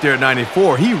fastball right there at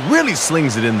 94. He really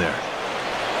slings it in there.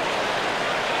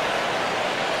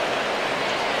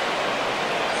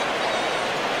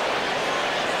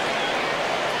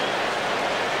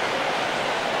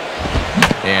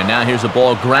 And now here's a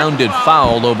ball grounded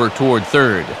foul over toward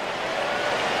third.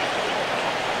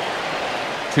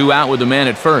 2 out with the man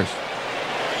at first.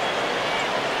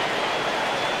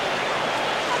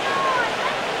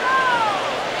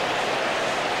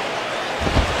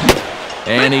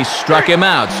 And he struck him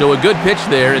out, so a good pitch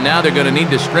there, and now they're going to need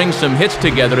to string some hits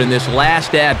together in this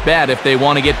last at-bat if they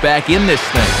want to get back in this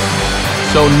thing.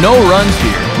 So no runs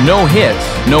here, no hits,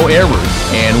 no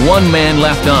errors, and 1 man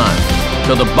left on.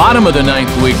 To the bottom of the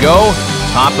 9th we go.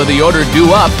 Top of the order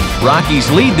due up. Rockies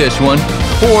lead this one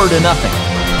 4-0.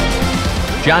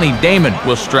 Johnny Damon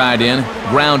will stride in,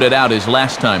 grounded out his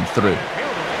last time through.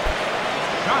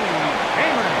 Johnny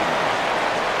Damon.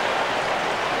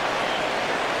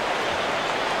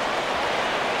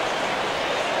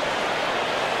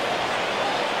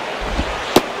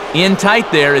 In tight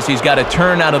there as he's got to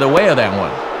turn out of the way of that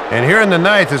one. And here in the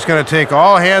ninth, it's going to take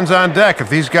all hands on deck if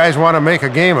these guys want to make a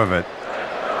game of it.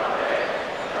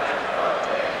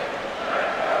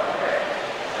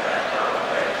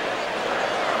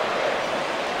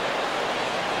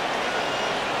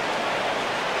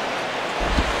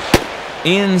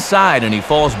 Inside, and he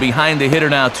falls behind the hitter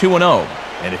now 2-0.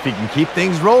 And if he can keep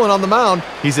things rolling on the mound,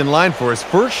 he's in line for his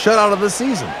first shutout of the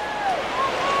season.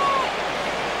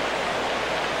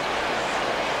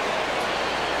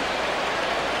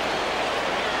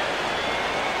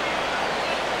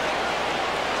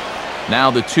 Now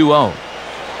the 2-0.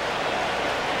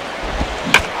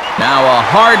 Now a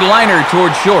hard liner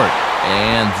toward short,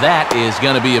 and that is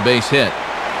going to be a base hit.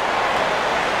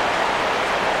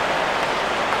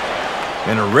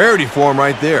 And a rarity for him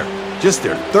right there. Just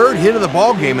their third hit of the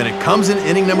ball game, and it comes in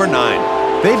inning number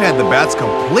 9. They've had the bats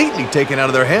completely taken out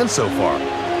of their hands so far.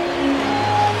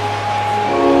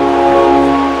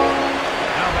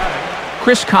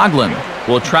 Chris Coughlin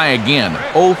will try again.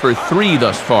 0 for 3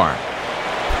 thus far.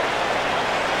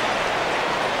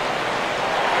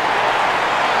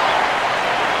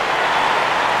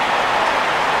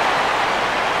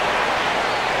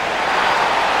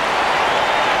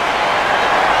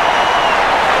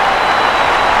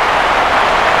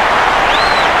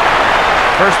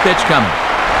 First pitch coming.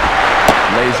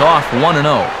 Lays off 1-0.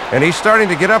 And he's starting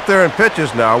to get up there in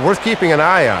pitches now, worth keeping an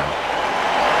eye on.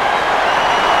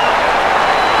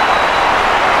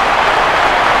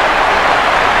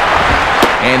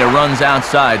 And it runs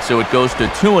outside, so it goes to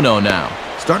 2-0 now.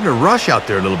 Starting to rush out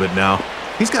there a little bit now.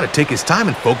 He's got to take his time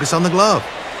and focus on the glove.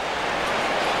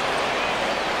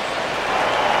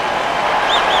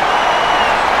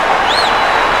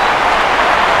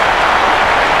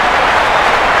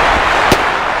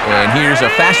 And here's a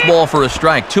fastball for a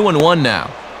strike. 2-1 now.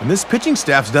 And this pitching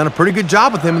staff's done a pretty good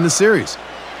job with him in the series.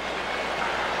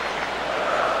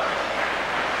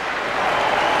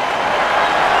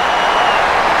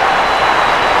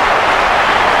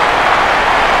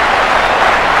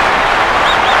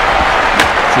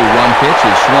 Pitch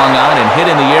is swung on and hit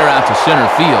in the air out to center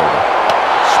field.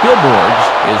 Spilborghs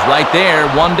is right there,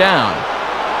 1 down.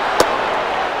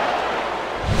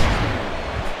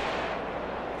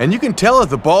 And you can tell that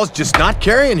the ball's just not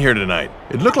carrying here tonight.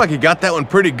 It looked like he got that one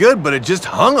pretty good, but it just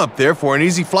hung up there for an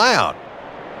easy flyout.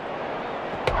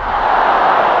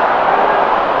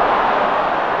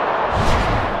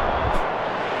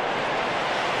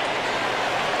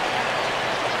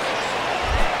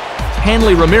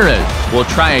 Hanley Ramirez will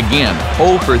try again.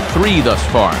 0 for 3 thus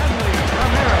far.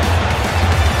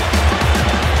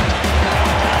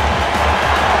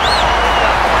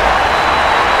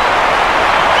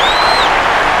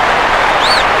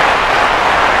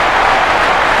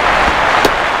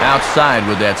 Outside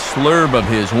with that slurve of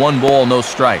his 1 ball, no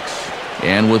strikes.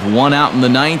 And with 1 out in the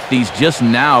 9th, he's just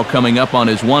now coming up on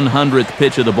his 100th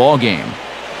pitch of the ball game.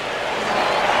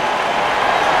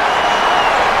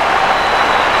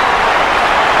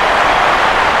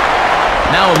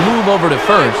 Now a move over to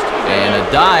first, and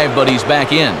a dive, but he's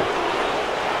back in.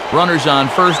 Runners on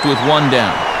first with 1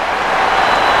 down.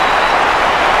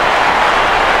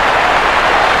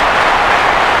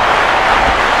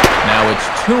 Now it's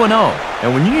 2-0.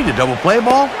 And when you need a double play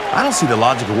ball, I don't see the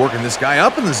logic of working this guy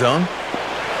up in the zone.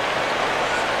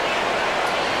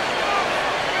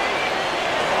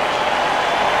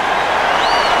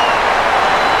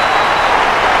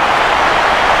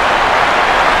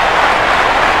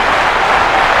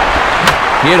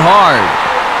 Hit hard,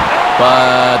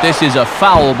 but this is a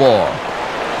foul ball.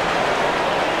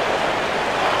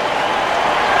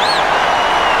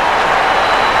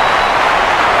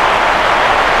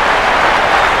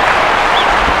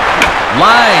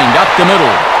 Lined up the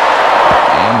middle.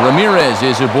 And Ramirez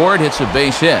is aboard, hits a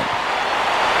base hit.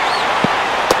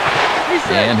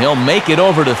 And he'll make it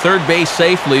over to third base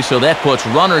safely, so that puts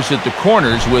runners at the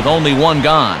corners with only 1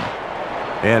 gone.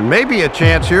 And maybe a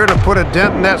chance here to put a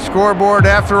dent in that scoreboard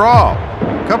after all.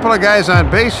 A couple of guys on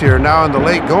base here now in the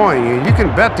late going, and you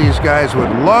can bet these guys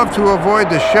would love to avoid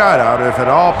the shutout if at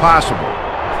all possible.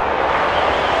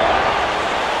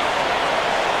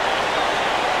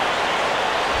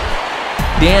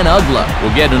 Dan Uggla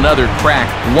will get another crack,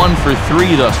 1 for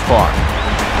 3 thus far.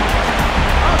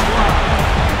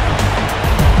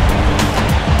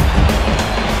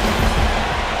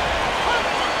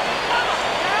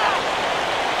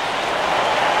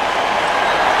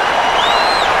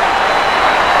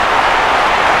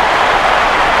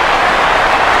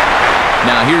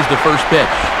 Now here's the first pitch.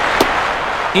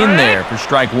 In there for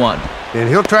strike 1. And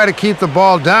he'll try to keep the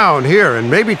ball down here and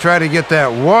maybe try to get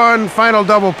that one final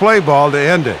double play ball to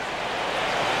end it.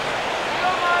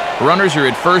 Runners are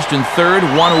at first and third,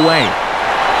 one away.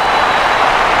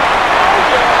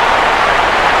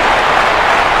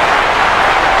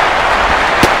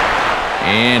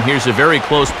 And here's a very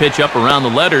close pitch up around the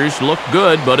letters. Looked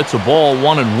good, but it's a ball,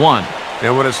 1-1.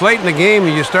 And when it's late in the game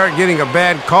and you start getting a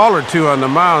bad call or two on the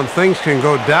mound, things can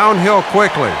go downhill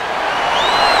quickly.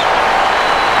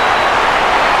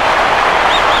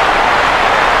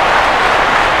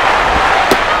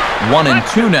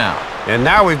 1-2 now. And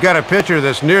now we've got a pitcher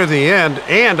that's near the end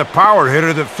and a power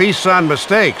hitter that feasts on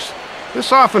mistakes.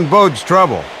 This often bodes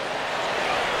trouble.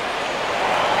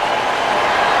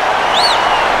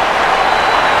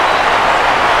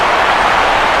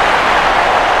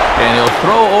 And he'll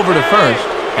throw over to first.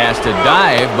 Has to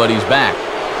dive, but he's back.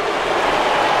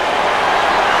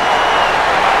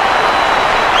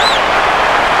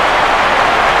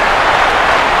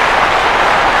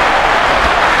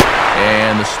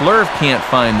 And the slurve can't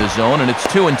find the zone, and it's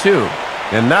 2-2.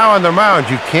 And now on the mound,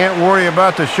 you can't worry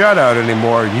about the shutout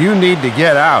anymore. You need to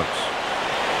get outs.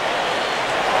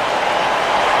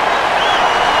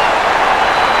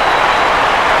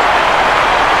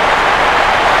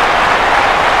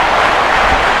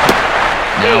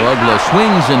 Now Uggla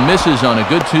swings and misses on a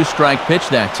good two-strike pitch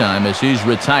that time as he's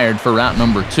retired for route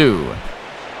number 2.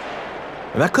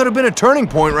 That could have been a turning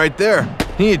point right there.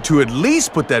 He needed to at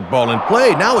least put that ball in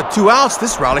play. Now with 2 outs,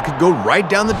 this rally could go right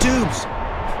down the tubes.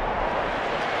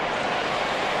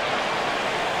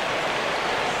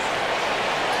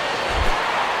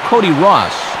 Cody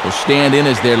Ross will stand in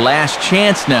as their last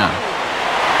chance now.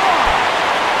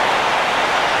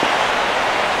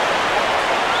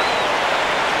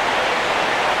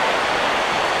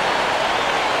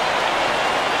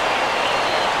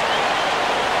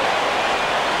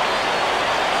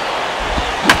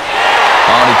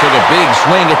 Took a big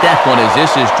swing at that one as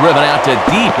this is driven out to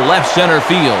deep left center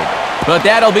field. But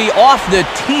that'll be off the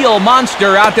teal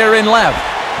monster out there in left.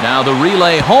 Now the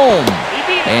relay home.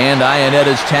 And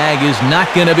Ionetta's tag is not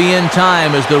going to be in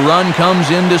time as the run comes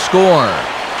in to score.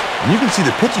 And you can see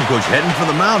the pitching coach heading for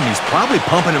the mound. He's probably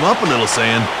pumping him up a little,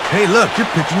 saying, "Hey, look, you're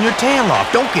pitching your tail off.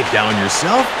 Don't get down on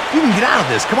yourself. You can get out of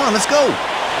this. Come on, let's go."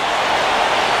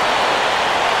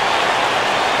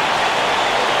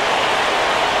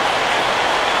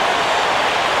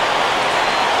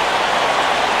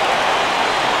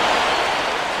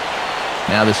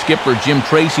 Now the skipper, Jim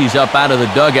Tracy's up out of the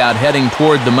dugout heading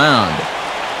toward the mound.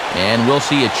 And we'll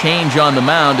see a change on the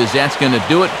mound as that's going to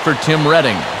do it for Tim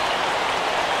Redding.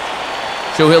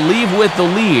 So he'll leave with the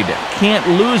lead. Can't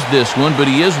lose this one, but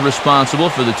he is responsible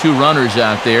for the 2 runners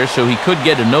out there, so he could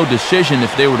get a no decision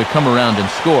if they were to come around and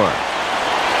score.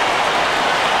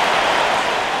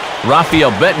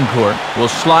 Rafael Betancourt will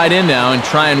slide in now and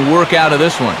try and work out of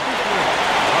this one.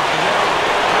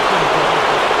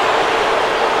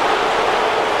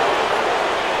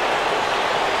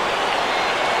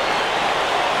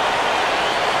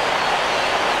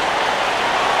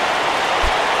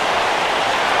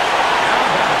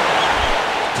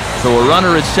 So a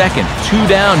runner at second, 2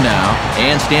 down now,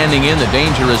 and standing in the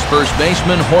dangerous first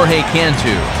baseman, Jorge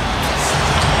Cantu.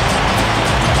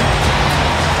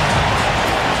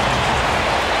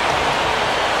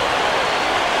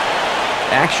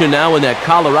 Action now in that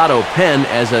Colorado pen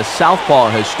as a southpaw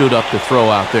has stood up to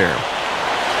throw out there.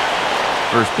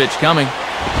 First pitch coming.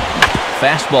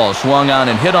 Fastball swung on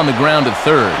and hit on the ground at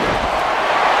third.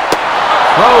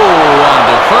 Throw on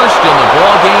to first, and the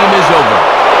ball game is over.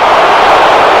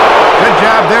 Good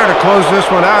job there to close this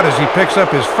one out as he picks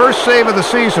up his first save of the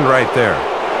season right there.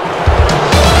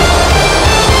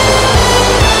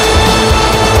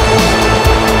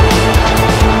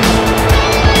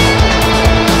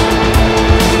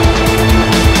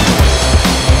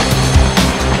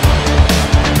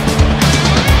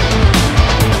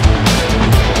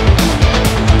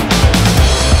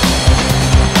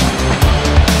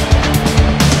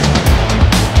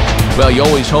 Well, you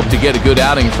always hope to get a good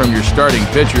outing from your starting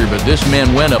pitcher, but this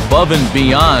man went above and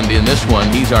beyond in this one.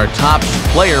 He's our top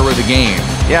player of the game.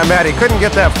 Yeah, Matt, he couldn't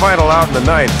get that final out in the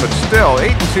ninth, but still,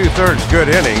 8 2/3 good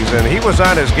innings, and he was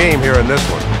on his game here in this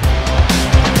one.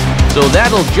 So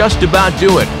that'll just about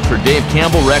do it. For Dave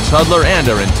Campbell, Rex Hudler, and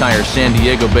our entire San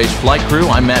Diego-based flight crew,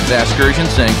 I'm Matt Vasgersian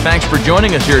saying thanks for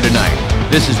joining us here tonight.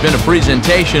 This has been a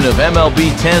presentation of MLB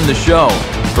 10 The Show.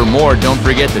 For more, don't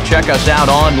forget to check us out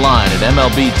online at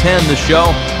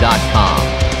MLB10theshow.com.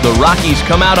 The Rockies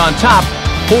come out on top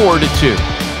 4-2.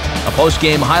 A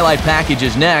post-game highlight package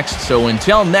is next, so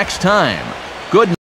until next time, good night.